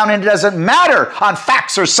upside down and it doesn't matter on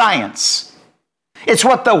facts or science. It's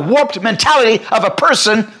what the warped mentality of a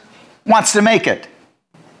person wants to make it.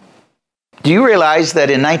 Do you realize that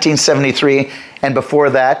in 1973 and before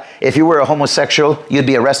that, if you were a homosexual, you'd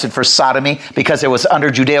be arrested for sodomy because it was under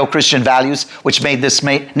Judeo-Christian values, which made this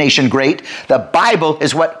nation great? The Bible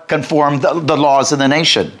is what conformed the laws of the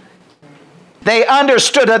nation. They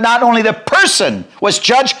understood that not only the person was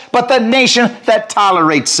judged, but the nation that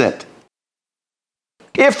tolerates it.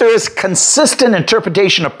 If there is consistent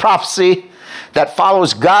interpretation of prophecy that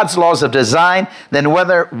follows God's laws of design, then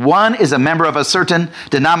whether one is a member of a certain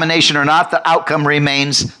denomination or not, the outcome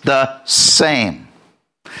remains the same.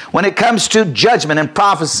 When it comes to judgment and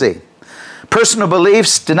prophecy, personal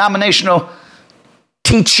beliefs, denominational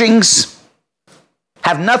teachings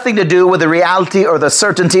have nothing to do with the reality or the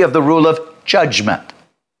certainty of the rule of judgment.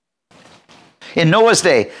 In Noah's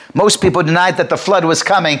day, most people denied that the flood was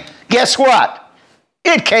coming. Guess what?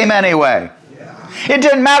 It came anyway. It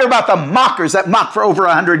didn't matter about the mockers that mocked for over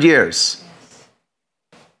 100 years.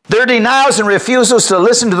 Their denials and refusals to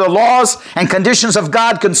listen to the laws and conditions of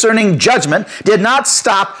God concerning judgment did not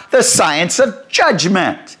stop the science of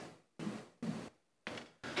judgment.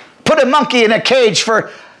 Put a monkey in a cage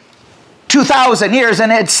for 2,000 years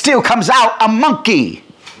and it still comes out a monkey.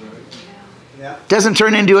 Doesn't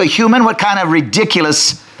turn into a human. What kind of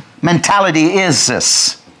ridiculous mentality is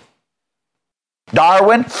this?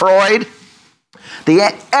 Darwin, Freud, The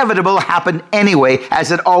inevitable happened anyway,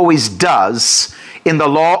 as it always does in the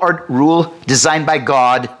law or rule designed by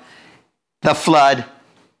God. The flood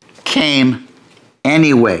came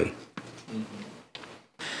anyway.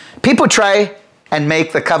 People try and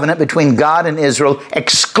make the covenant between God and Israel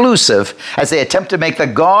exclusive as they attempt to make the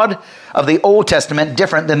God of the Old Testament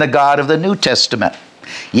different than the God of the New Testament.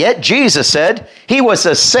 Yet Jesus said he was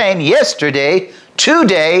the same yesterday,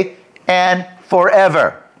 today, and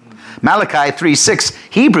forever. Malachi 3:6,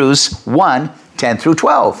 Hebrews 1:10 through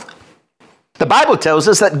 12. The Bible tells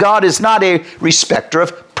us that God is not a respecter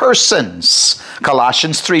of persons.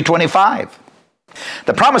 Colossians 3:25.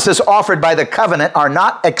 The promises offered by the covenant are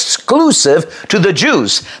not exclusive to the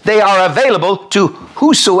Jews. They are available to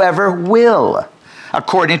whosoever will,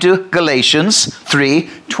 according to Galatians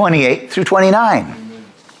 3:28 through 29.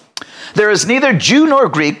 There is neither Jew nor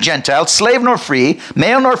Greek, Gentile, slave nor free,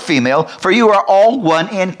 male nor female, for you are all one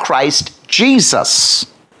in Christ Jesus.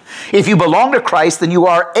 If you belong to Christ, then you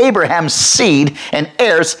are Abraham's seed and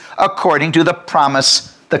heirs according to the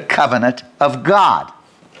promise, the covenant of God.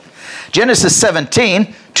 Genesis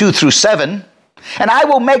 17, 2 through 7, and I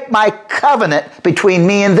will make my covenant between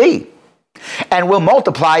me and thee, and will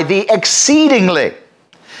multiply thee exceedingly.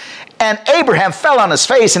 And Abraham fell on his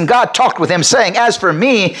face, and God talked with him, saying, as for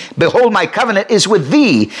me, behold, my covenant is with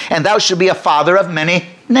thee, and thou shalt be a father of many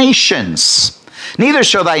nations. Neither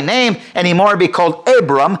shall thy name any more be called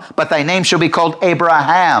Abram, but thy name shall be called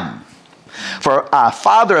Abraham. For a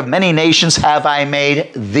father of many nations have I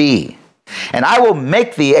made thee. And I will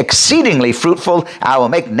make thee exceedingly fruitful. I will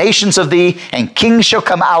make nations of thee, and kings shall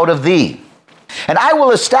come out of thee. And I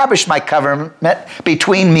will establish my covenant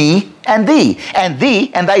between me and thee and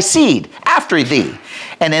thy seed after thee,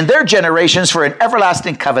 and in their generations for an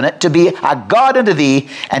everlasting covenant, to be a God unto thee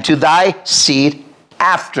and to thy seed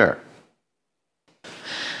after.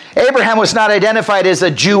 Abraham was not identified as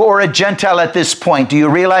a Jew or a Gentile at this point. Do you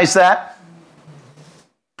realize that?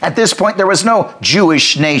 At this point, there was no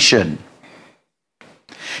Jewish nation.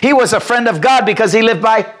 He was a friend of God because he lived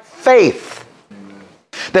by faith.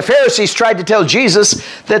 The Pharisees tried to tell Jesus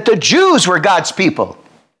that the Jews were God's people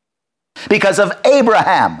because of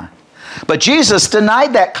Abraham. But Jesus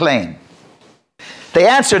denied that claim. They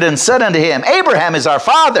answered and said unto him, Abraham is our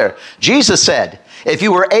father. Jesus said, if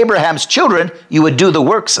you were Abraham's children, you would do the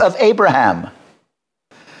works of Abraham.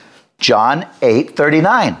 John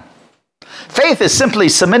 8:39. Faith is simply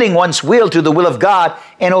submitting one's will to the will of God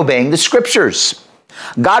and obeying the Scriptures.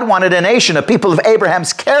 God wanted a nation, a people of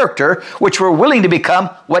Abraham's character, which were willing to become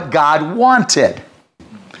what God wanted.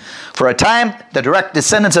 For a time, the direct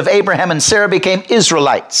descendants of Abraham and Sarah became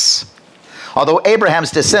Israelites, although Abraham's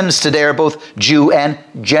descendants today are both Jew and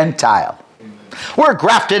Gentile. We're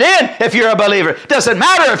grafted in if you're a believer. Doesn't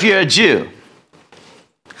matter if you're a Jew.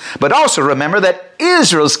 But also remember that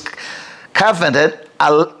Israel's covenant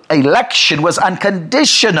election was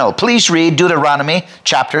unconditional. Please read Deuteronomy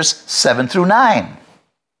chapters 7 through 9.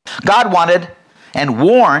 God wanted and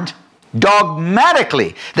warned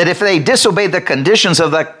dogmatically that if they disobeyed the conditions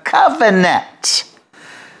of the covenant,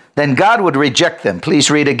 then God would reject them. Please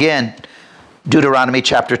read again Deuteronomy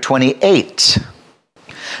chapter 28.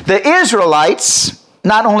 The Israelites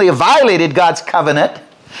not only violated God's covenant,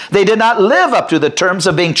 they did not live up to the terms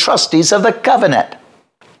of being trustees of the covenant.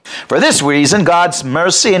 For this reason, God's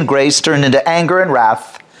mercy and grace turned into anger and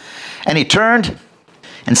wrath, and he turned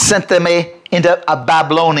and sent them into a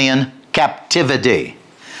Babylonian captivity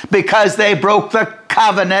because they broke the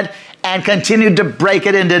covenant and continued to break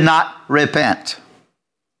it and did not repent.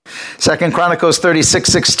 2 Chronicles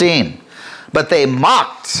 36:16. But they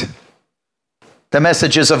mocked the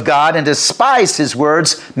messages of God and despised his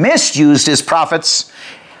words, misused his prophets,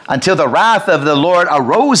 until the wrath of the Lord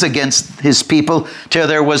arose against his people till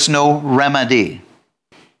there was no remedy.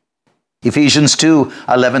 Ephesians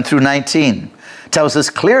 2:11 through 19 tells us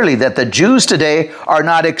clearly that the Jews today are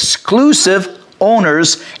not exclusive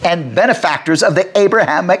owners and benefactors of the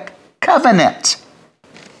Abrahamic covenant.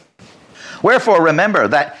 Wherefore remember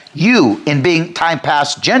that you, in being time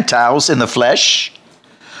past Gentiles in the flesh,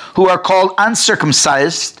 who are called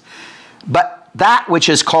uncircumcised, but that which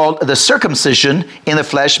is called the circumcision in the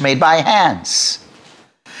flesh made by hands,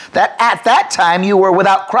 that at that time you were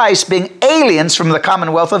without Christ, being aliens from the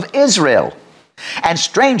commonwealth of Israel, and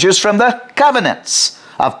strangers from the covenants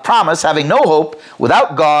of promise, having no hope,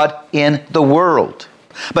 without God in the world.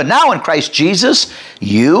 But now in Christ Jesus,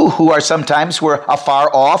 you who are sometimes were afar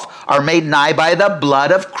off are made nigh by the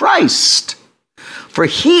blood of Christ. For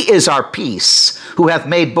he is our peace, who hath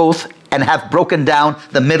made both and hath broken down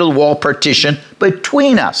the middle wall partition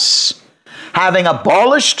between us, having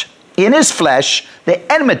abolished in his flesh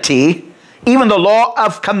the enmity even the law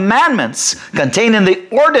of commandments contained in the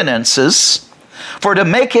ordinances, for to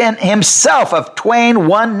make in himself of twain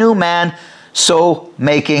one new man, so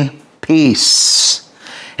making peace.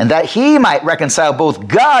 And that he might reconcile both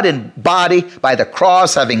God and body by the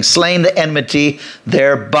cross, having slain the enmity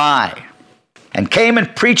thereby. And came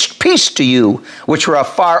and preached peace to you, which were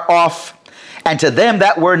afar off, and to them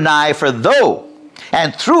that were nigh, for though,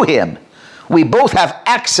 and through him, we both have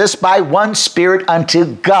access by one Spirit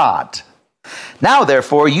unto God. Now,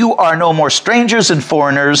 therefore, you are no more strangers and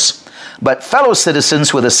foreigners, but fellow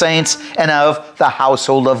citizens with the saints and of the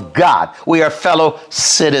household of God. We are fellow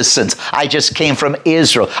citizens. I just came from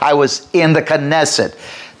Israel. I was in the Knesset,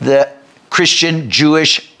 the Christian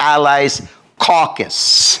Jewish Allies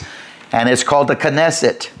Caucus. And it's called the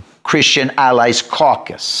Knesset, Christian Allies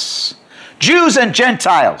Caucus. Jews and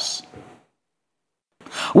Gentiles,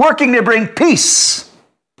 working to bring peace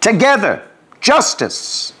together,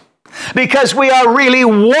 justice, because we are really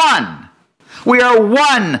one. We are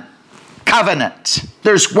one covenant.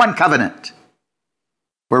 There's one covenant.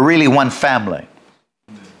 We're really one family.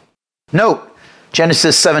 Note,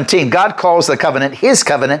 Genesis 17, God calls the covenant his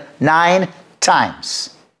covenant 9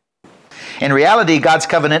 times. In reality, God's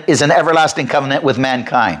covenant is an everlasting covenant with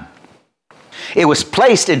mankind. It was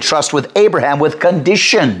placed in trust with Abraham with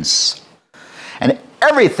conditions. And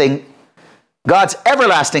everything, God's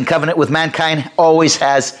everlasting covenant with mankind always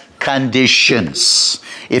has conditions.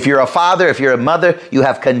 If you're a father, if you're a mother, you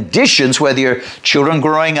have conditions whether your children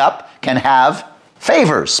growing up can have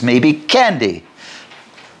favors, maybe candy,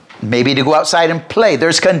 maybe to go outside and play.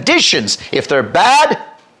 There's conditions. If they're bad,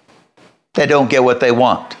 they don't get what they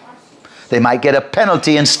want. They might get a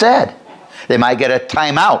penalty instead. They might get a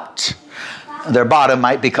timeout. Their bottom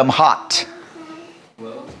might become hot.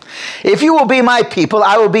 If you will be my people,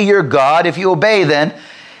 I will be your God. If you obey, then.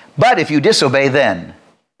 But if you disobey, then.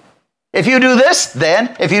 If you do this,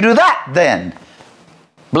 then. If you do that, then.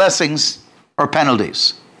 Blessings or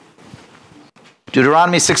penalties.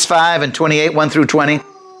 Deuteronomy 6:5 and 28, 1 through 20.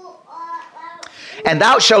 And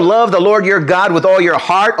thou shalt love the Lord your God with all your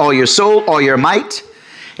heart, all your soul, all your might.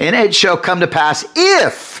 And it shall come to pass,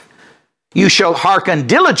 if you shall hearken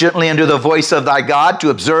diligently unto the voice of thy God, to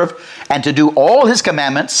observe and to do all his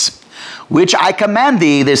commandments, which I command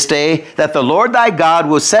thee this day, that the Lord thy God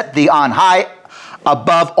will set thee on high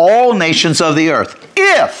above all nations of the earth.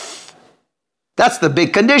 If. That's the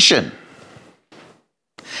big condition.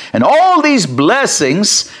 And all these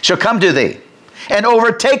blessings shall come to thee and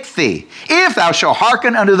overtake thee, if thou shalt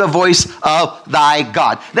hearken unto the voice of thy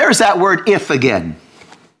God. There's that word if again.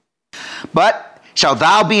 But shalt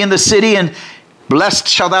thou be in the city, and blessed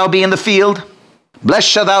shall thou be in the field. Blessed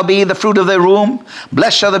shall thou be the fruit of thy womb.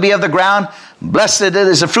 Blessed shall thou be of the ground. Blessed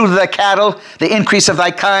is the fruit of thy cattle, the increase of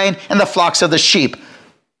thy kind, and the flocks of the sheep.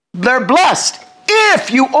 They're blessed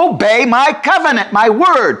if you obey my covenant, my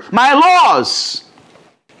word, my laws.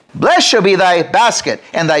 Blessed shall be thy basket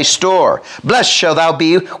and thy store. Blessed shall thou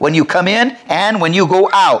be when you come in and when you go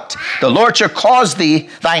out. The Lord shall cause thee,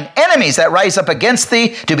 thine enemies that rise up against thee,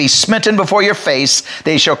 to be smitten before your face.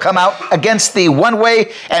 They shall come out against thee one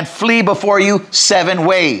way and flee before you 7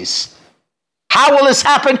 ways. How will this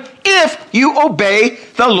happen? If you obey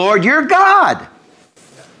the Lord your God.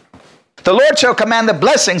 The Lord shall command the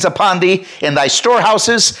blessings upon thee in thy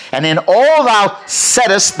storehouses, and in all thou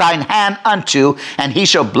settest thine hand unto, and he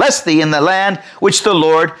shall bless thee in the land which the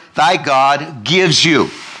Lord thy God gives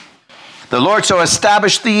you. The Lord shall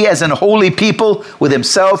establish thee as an holy people with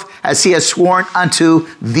himself, as he has sworn unto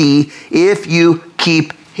thee, if you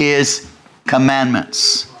keep his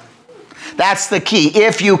commandments. That's the key,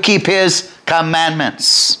 if you keep his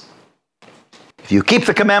commandments. If you keep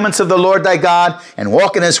the commandments of the Lord thy God and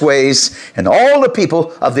walk in his ways, and all the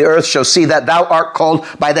people of the earth shall see that thou art called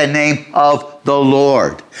by the name of the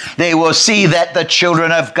Lord. They will see that the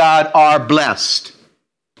children of God are blessed.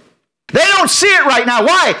 They don't see it right now.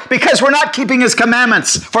 Why? Because we're not keeping his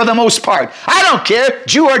commandments for the most part. I don't care,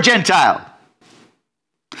 Jew or Gentile.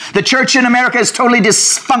 The church in America is totally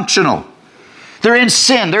dysfunctional. They're in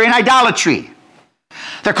sin. They're in idolatry.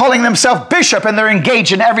 They're calling themselves bishop, and they're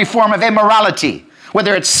engaged in every form of immorality,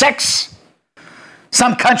 whether it's sex.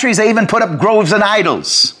 Some countries, they even put up groves and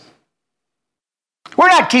idols. We're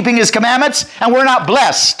not keeping his commandments, and we're not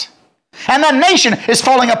blessed. And the nation is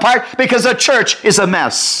falling apart because the church is a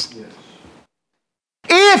mess. Yes.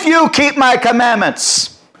 If you keep my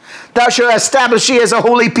commandments, thou shalt establish ye as a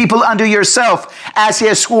holy people unto yourself, as he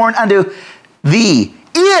has sworn unto thee.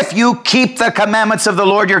 If you keep the commandments of the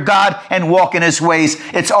Lord your God and walk in his ways.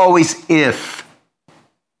 It's always if.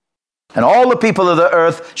 And all the people of the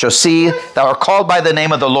earth shall see thou art called by the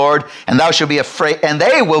name of the Lord, and thou shalt be afraid, and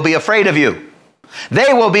they will be afraid of you.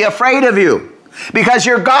 They will be afraid of you, because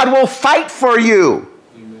your God will fight for you.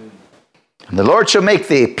 Amen. And the Lord shall make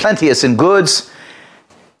thee plenteous in goods,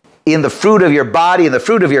 in the fruit of your body, in the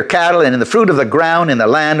fruit of your cattle, and in the fruit of the ground, in the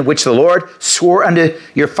land which the Lord swore unto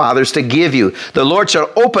your fathers to give you. The Lord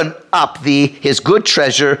shall open up thee his good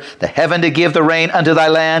treasure, the heaven to give the rain unto thy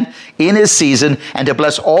land in his season, and to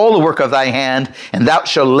bless all the work of thy hand. And thou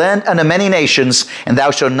shalt lend unto many nations, and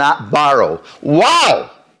thou shalt not borrow.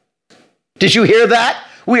 Wow! Did you hear that?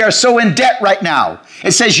 We are so in debt right now.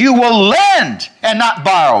 It says you will lend and not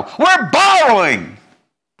borrow. We're borrowing.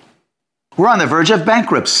 We're on the verge of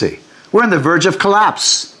bankruptcy. We're on the verge of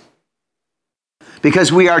collapse. Because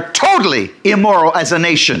we are totally immoral as a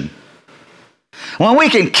nation. When we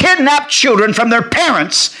can kidnap children from their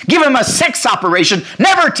parents, give them a sex operation,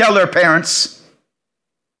 never tell their parents.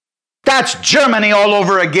 That's Germany all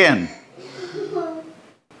over again.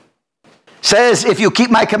 Says, if you keep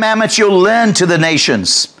my commandments, you'll lend to the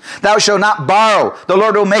nations. Thou shalt not borrow. The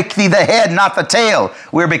Lord will make thee the head, not the tail.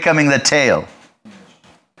 We're becoming the tail.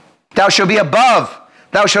 Thou shalt be above,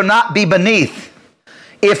 thou shalt not be beneath,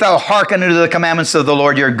 if thou hearken unto the commandments of the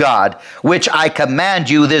Lord your God, which I command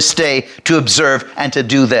you this day to observe and to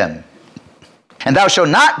do them. And thou shalt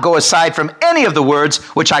not go aside from any of the words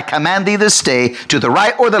which I command thee this day, to the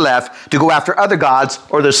right or the left, to go after other gods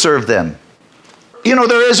or to serve them. You know,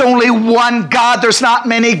 there is only one God. There's not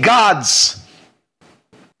many gods.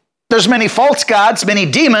 There's many false gods, many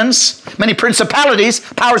demons, many principalities,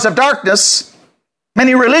 powers of darkness,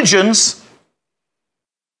 many religions.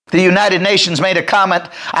 The United Nations made a comment.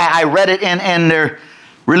 I read it in their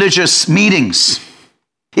religious meetings.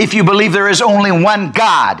 If you believe there is only one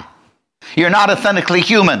God, you're not authentically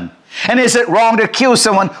human. And is it wrong to accuse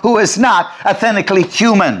someone who is not authentically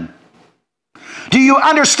human? Do you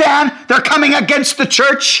understand? They're coming against the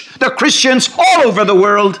church, the Christians all over the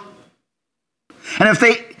world. And if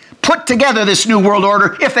they put together this new world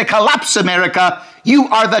order, if they collapse America, you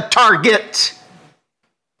are the target.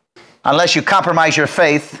 Unless you compromise your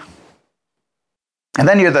faith, and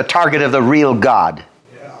then you're the target of the real God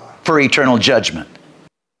for eternal judgment.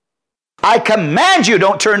 I command you,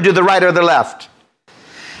 don't turn to the right or the left.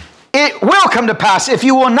 It will come to pass, if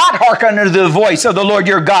you will not hearken unto the voice of the Lord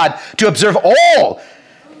your God, to observe all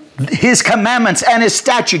his commandments and his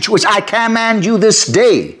statutes, which I command you this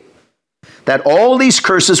day, that all these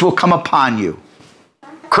curses will come upon you.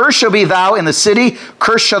 Cursed shall be thou in the city,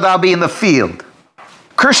 cursed shall thou be in the field.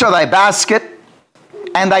 Cursed shall thy basket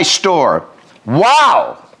and thy store.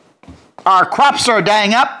 Wow! Our crops are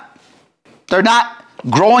dying up. They're not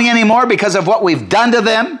growing anymore because of what we've done to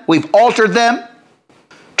them. We've altered them.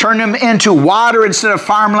 Turned them into water instead of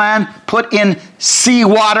farmland. Put in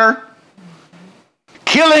seawater.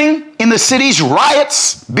 Killing in the cities,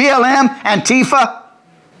 riots, BLM, Antifa.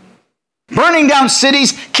 Burning down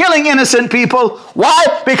cities, killing innocent people.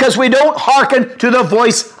 Why? Because we don't hearken to the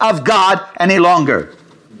voice of God any longer.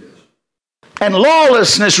 And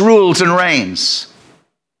lawlessness rules and reigns.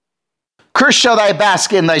 Cursed shall thy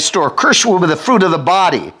basket and thy store. Cursed will be the fruit of the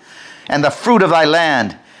body and the fruit of thy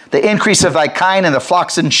land, the increase of thy kind and the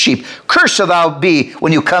flocks and sheep. Cursed shall thou be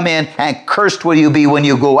when you come in, and cursed will you be when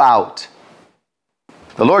you go out.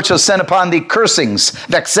 The Lord shall send upon thee cursings,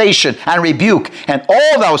 vexation, and rebuke, and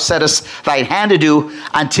all thou settest thy hand to do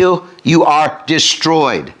until you are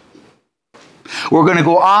destroyed. We're going to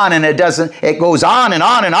go on, and it goes on and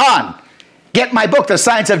on and on. Get my book, The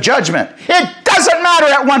Science of Judgment. It doesn't matter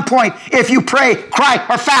at one point if you pray, cry,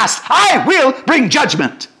 or fast. I will bring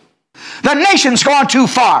judgment. The nation's gone too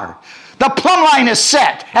far. The plumb line is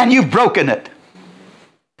set, and you've broken it.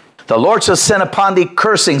 The Lord shall send upon thee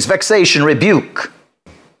cursings, vexation, rebuke,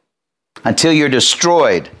 until you're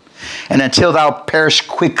destroyed, and until thou perish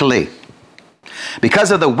quickly,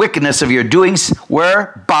 because of the wickedness of your doings,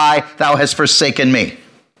 whereby thou hast forsaken me.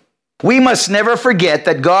 We must never forget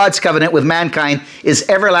that God's covenant with mankind is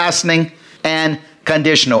everlasting and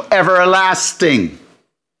conditional. Everlasting.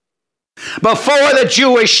 Before the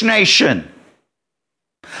Jewish nation,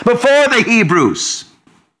 before the Hebrews,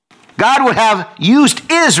 God would have used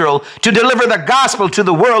Israel to deliver the gospel to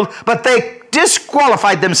the world, but they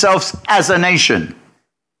disqualified themselves as a nation.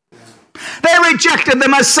 They rejected the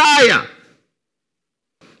Messiah.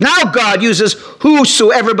 Now God uses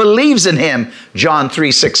whosoever believes in him, John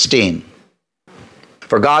 3:16.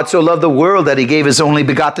 For God so loved the world that he gave his only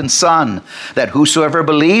begotten Son, that whosoever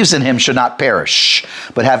believes in him should not perish,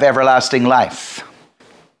 but have everlasting life.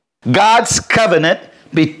 God's covenant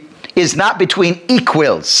is not between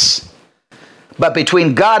equals, but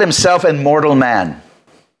between God himself and mortal man.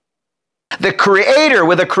 The Creator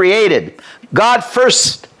with the created. God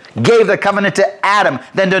first gave the covenant to Adam,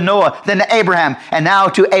 then to Noah, then to Abraham, and now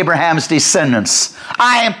to Abraham's descendants.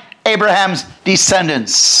 I am Abraham's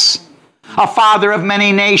descendants, a father of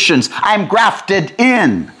many nations. I'm grafted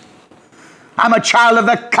in. I'm a child of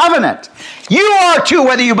the covenant. You are too,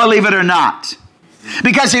 whether you believe it or not.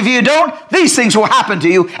 Because if you don't, these things will happen to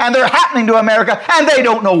you, and they're happening to America, and they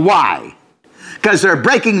don't know why. Because they're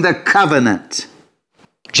breaking the covenant.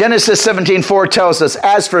 Genesis 17:4 tells us,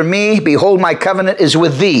 as for me, behold, my covenant is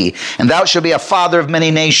with thee, and thou shalt be a father of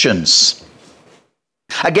many nations.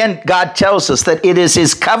 Again, God tells us that it is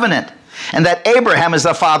his covenant, and that Abraham is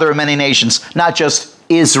the father of many nations, not just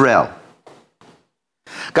Israel.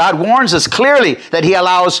 God warns us clearly that he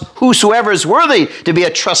allows whosoever is worthy to be a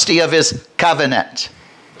trustee of his covenant.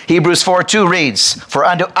 Hebrews 4:2 reads, for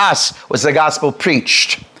unto us was the gospel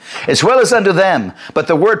preached, as well as unto them, but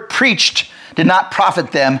the word preached did not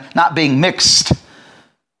profit them, not being mixed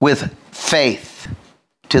with faith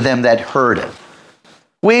to them that heard it.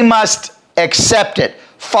 We must accept it,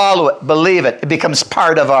 follow it, believe it. It becomes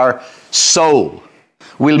part of our soul,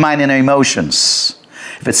 will, mind, and emotions.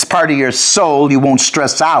 If it's part of your soul, you won't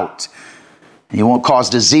stress out. You won't cause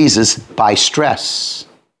diseases by stress.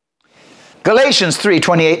 Galatians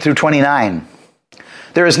 3:28 through 29.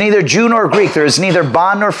 There is neither Jew nor Greek, there is neither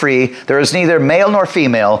bond nor free, there is neither male nor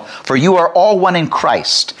female, for you are all one in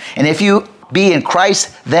Christ. And if you be in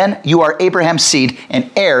Christ, then you are Abraham's seed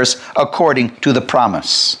and heirs according to the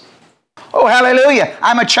promise. Oh, hallelujah.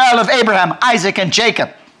 I'm a child of Abraham, Isaac, and Jacob.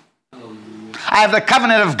 I have the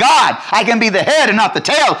covenant of God. I can be the head and not the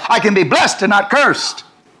tail. I can be blessed and not cursed.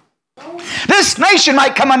 This nation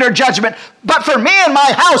might come under judgment, but for me and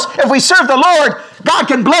my house, if we serve the Lord, God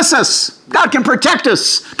can bless us. God can protect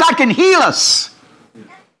us. God can heal us.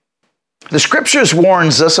 The Scriptures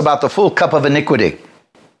warns us about the full cup of iniquity.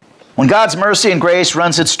 When God's mercy and grace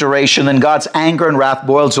runs its duration, then God's anger and wrath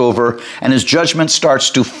boils over, and his judgment starts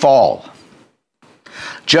to fall.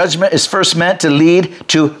 Judgment is first meant to lead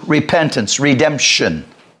to repentance, redemption.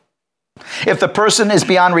 If the person is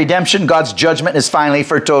beyond redemption, God's judgment is finally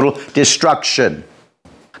for total destruction.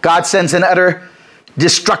 God sends an utter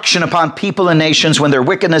destruction upon people and nations when their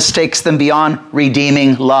wickedness takes them beyond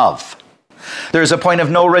redeeming love. There is a point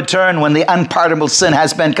of no return when the unpardonable sin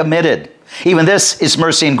has been committed. Even this is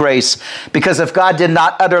mercy and grace, because if God did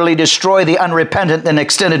not utterly destroy the unrepentant, then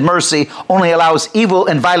extended mercy only allows evil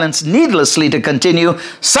and violence needlessly to continue,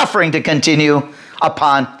 suffering to continue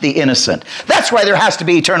upon the innocent. That's why there has to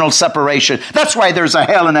be eternal separation. That's why there's a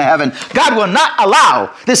hell and a heaven. God will not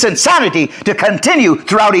allow this insanity to continue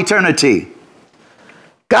throughout eternity.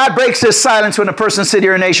 God breaks his silence when a person, city,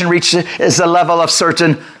 or nation reaches a level of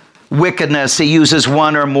certain wickedness. He uses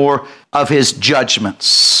one or more of his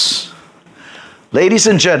judgments. Ladies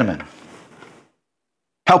and gentlemen,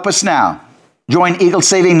 help us now. Join Eagle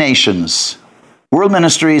Saving Nations.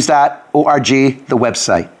 worldministries.org, the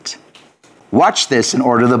website. Watch this and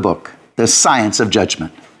order the book, The Science of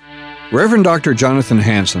Judgment. Reverend Dr. Jonathan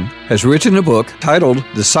Hansen has written a book titled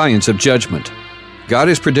The Science of Judgment. God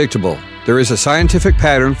is predictable. There is a scientific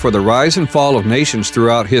pattern for the rise and fall of nations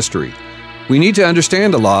throughout history. We need to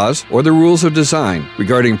understand the laws or the rules of design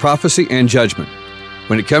regarding prophecy and judgment.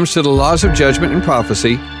 When it comes to the laws of judgment and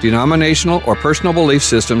prophecy, denominational or personal belief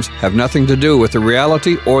systems have nothing to do with the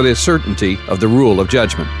reality or the certainty of the rule of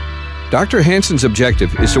judgment. Dr. Hansen's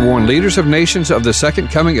objective is to warn leaders of nations of the second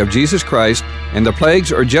coming of Jesus Christ and the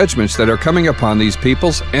plagues or judgments that are coming upon these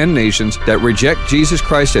peoples and nations that reject Jesus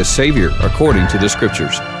Christ as Savior according to the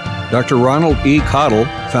Scriptures. Dr. Ronald E. Cottle,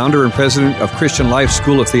 founder and president of Christian Life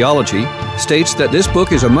School of Theology, states that this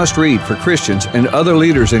book is a must-read for Christians and other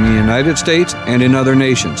leaders in the United States and in other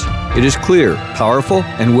nations. It is clear, powerful,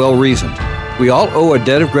 and well-reasoned. We all owe a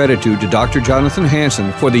debt of gratitude to Dr. Jonathan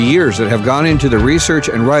Hansen for the years that have gone into the research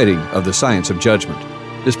and writing of The Science of Judgment.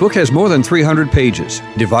 This book has more than 300 pages,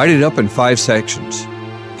 divided up in 5 sections.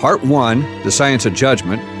 Part 1, The Science of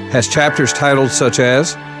Judgment, has chapters titled such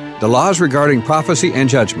as The Laws Regarding Prophecy and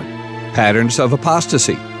Judgment, Patterns of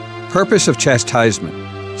Apostasy, Purpose of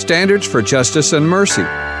Chastisement, Standards for Justice and Mercy,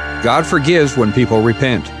 God Forgives When People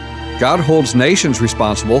Repent, God Holds Nations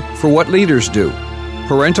Responsible for What Leaders Do,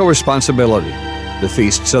 Parental Responsibility, The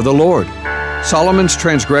Feasts of the Lord, Solomon's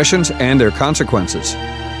Transgressions and Their Consequences,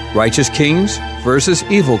 Righteous Kings versus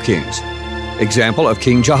Evil Kings, Example of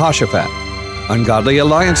King Jehoshaphat, Ungodly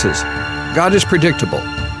Alliances, God is Predictable,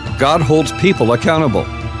 God Holds People Accountable,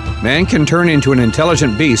 Man can turn into an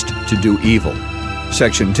intelligent beast to do evil.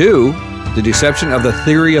 Section 2, The Deception of the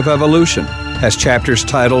Theory of Evolution, has chapters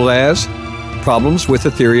titled as Problems with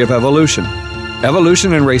the Theory of Evolution,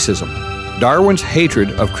 Evolution and Racism, Darwin's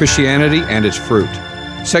hatred of Christianity and its fruit.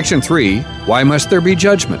 Section 3, Why Must There Be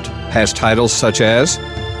Judgment? Has titles such as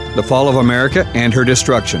The Fall of America and Her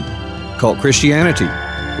Destruction, Cult Christianity,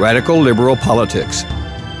 Radical Liberal Politics.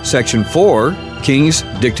 Section 4, Kings,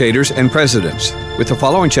 Dictators, and Presidents, with the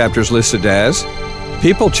following chapters listed as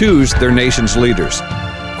People Choose Their Nation's Leaders,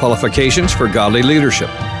 Qualifications for Godly Leadership,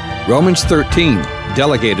 Romans 13,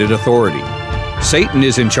 Delegated Authority. Satan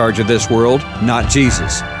is in charge of this world, not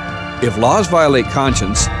Jesus. If laws violate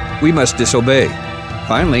conscience, we must disobey.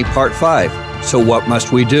 Finally, Part 5, So What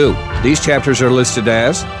Must We Do? These chapters are listed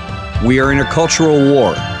as We Are in a Cultural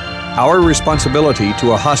War, Our Responsibility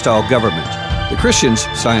to a Hostile Government, The Christian's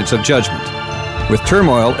Science of Judgment. With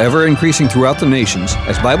turmoil ever increasing throughout the nations,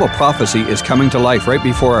 as Bible prophecy is coming to life right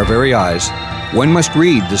before our very eyes, one must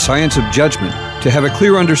read The Science of Judgment to have a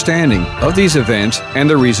clear understanding of these events and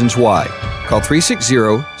the reasons why. Call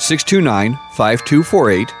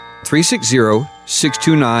 360-629-5248,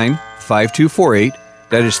 360-629-5248,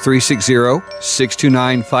 that is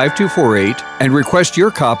 360-629-5248, and request your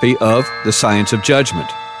copy of The Science of Judgment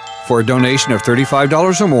for a donation of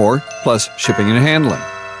 $35 or more, plus shipping and handling.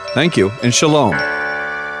 Thank you, and shalom.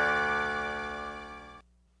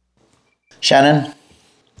 Shannon?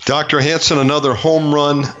 Dr. Hansen, another home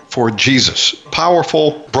run for Jesus.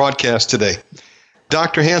 Powerful broadcast today.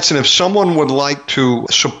 Dr. Hansen, if someone would like to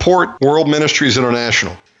support World Ministries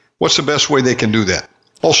International, what's the best way they can do that?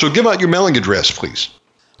 Also, give out your mailing address, please.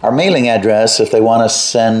 Our mailing address, if they want to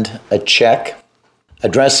send a check,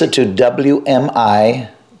 address it to WMI.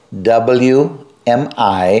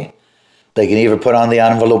 They can either put on the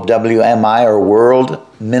envelope WMI or World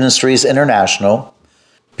Ministries International,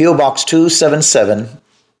 P.O. Box 277,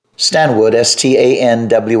 Stanwood,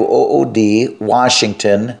 Stanwood,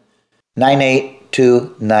 Washington,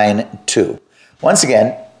 98292. Once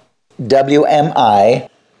again, WMI,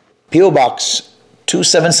 P.O. Box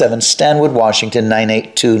 277, Stanwood, Washington,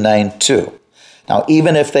 98292. Now,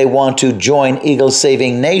 even if they want to join Eagle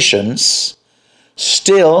Saving Nations,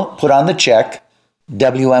 still put on the check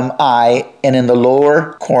WMI, and in the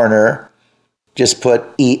lower corner, just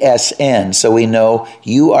put ESN, so we know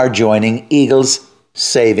you are joining Eagles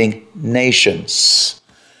Saving Nations.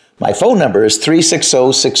 My phone number is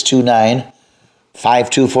 360-629-5248,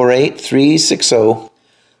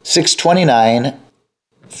 360-629-5248,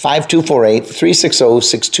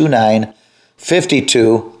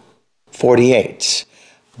 360-629-5248.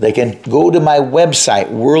 They can go to my website,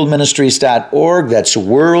 worldministries.org. That's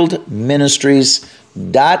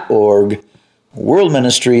worldministries.org,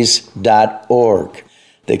 worldministries.org.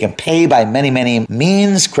 They can pay by many, many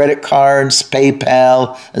means, credit cards,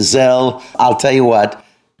 PayPal, Zelle. I'll tell you what,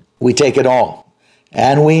 we take it all.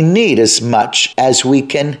 And we need as much as we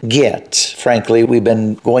can get. Frankly, we've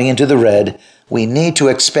been going into the red. We need to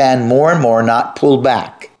expand more and more, not pull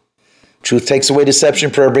back. Truth takes away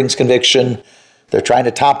deception, prayer brings conviction. They're trying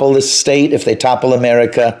to topple the state. If they topple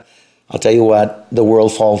America, I'll tell you what, the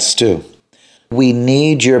world falls too. We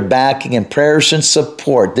need your backing and prayers and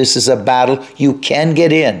support. This is a battle you can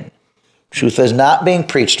get in. Truth is not being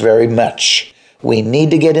preached very much. We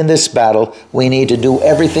need to get in this battle. We need to do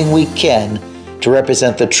everything we can to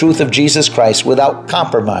represent the truth of Jesus Christ without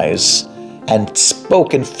compromise and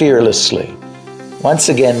spoken fearlessly. Once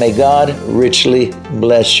again, may God richly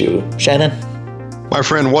bless you. Shannon? My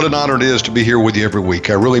friend, what an honor it is to be here with you every week.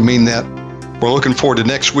 I really mean that. We're looking forward to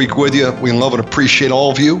next week with you. We love and appreciate all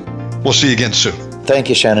of you. We'll see you again soon. Thank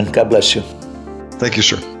you, Shannon. God bless you. Thank you,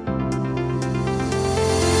 sir.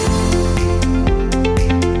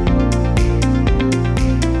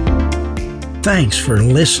 Thanks for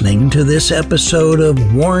listening to this episode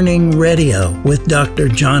of Warning Radio with Dr.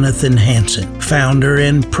 Jonathan Hansen, founder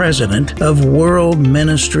and president of World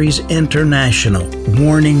Ministries International.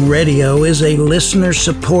 Warning Radio is a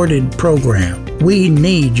listener-supported program. We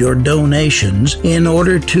need your donations in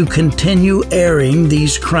order to continue airing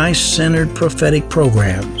these Christ-centered prophetic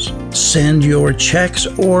programs. Send your checks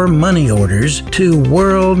or money orders to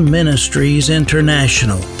World Ministries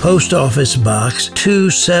International, Post Office Box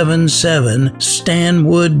 277,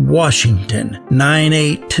 Stanwood, Washington,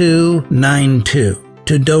 98292.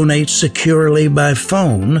 To donate securely by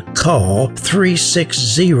phone, call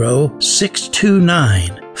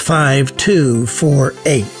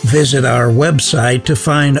 360-629-5248. Visit our website to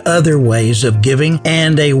find other ways of giving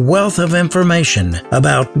and a wealth of information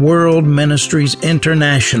about World Ministries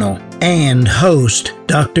International and host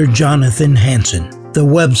Dr. Jonathan Hansen. The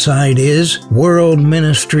website is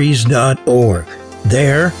worldministries.org.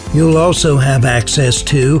 There, you'll also have access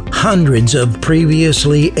to hundreds of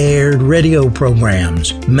previously aired radio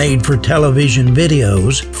programs, made for television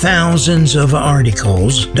videos, thousands of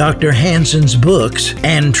articles, Dr. Hansen's books,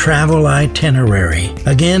 and travel itinerary.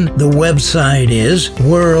 Again, the website is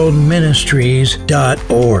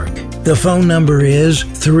worldministries.org. The phone number is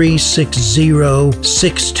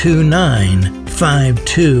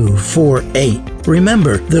 360-629-5248.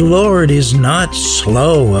 Remember, the Lord is not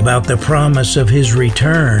slow about the promise of His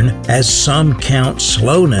return, as some count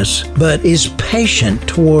slowness, but is patient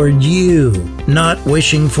toward you, not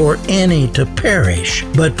wishing for any to perish,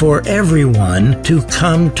 but for everyone to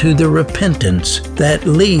come to the repentance that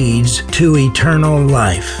leads to eternal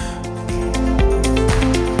life.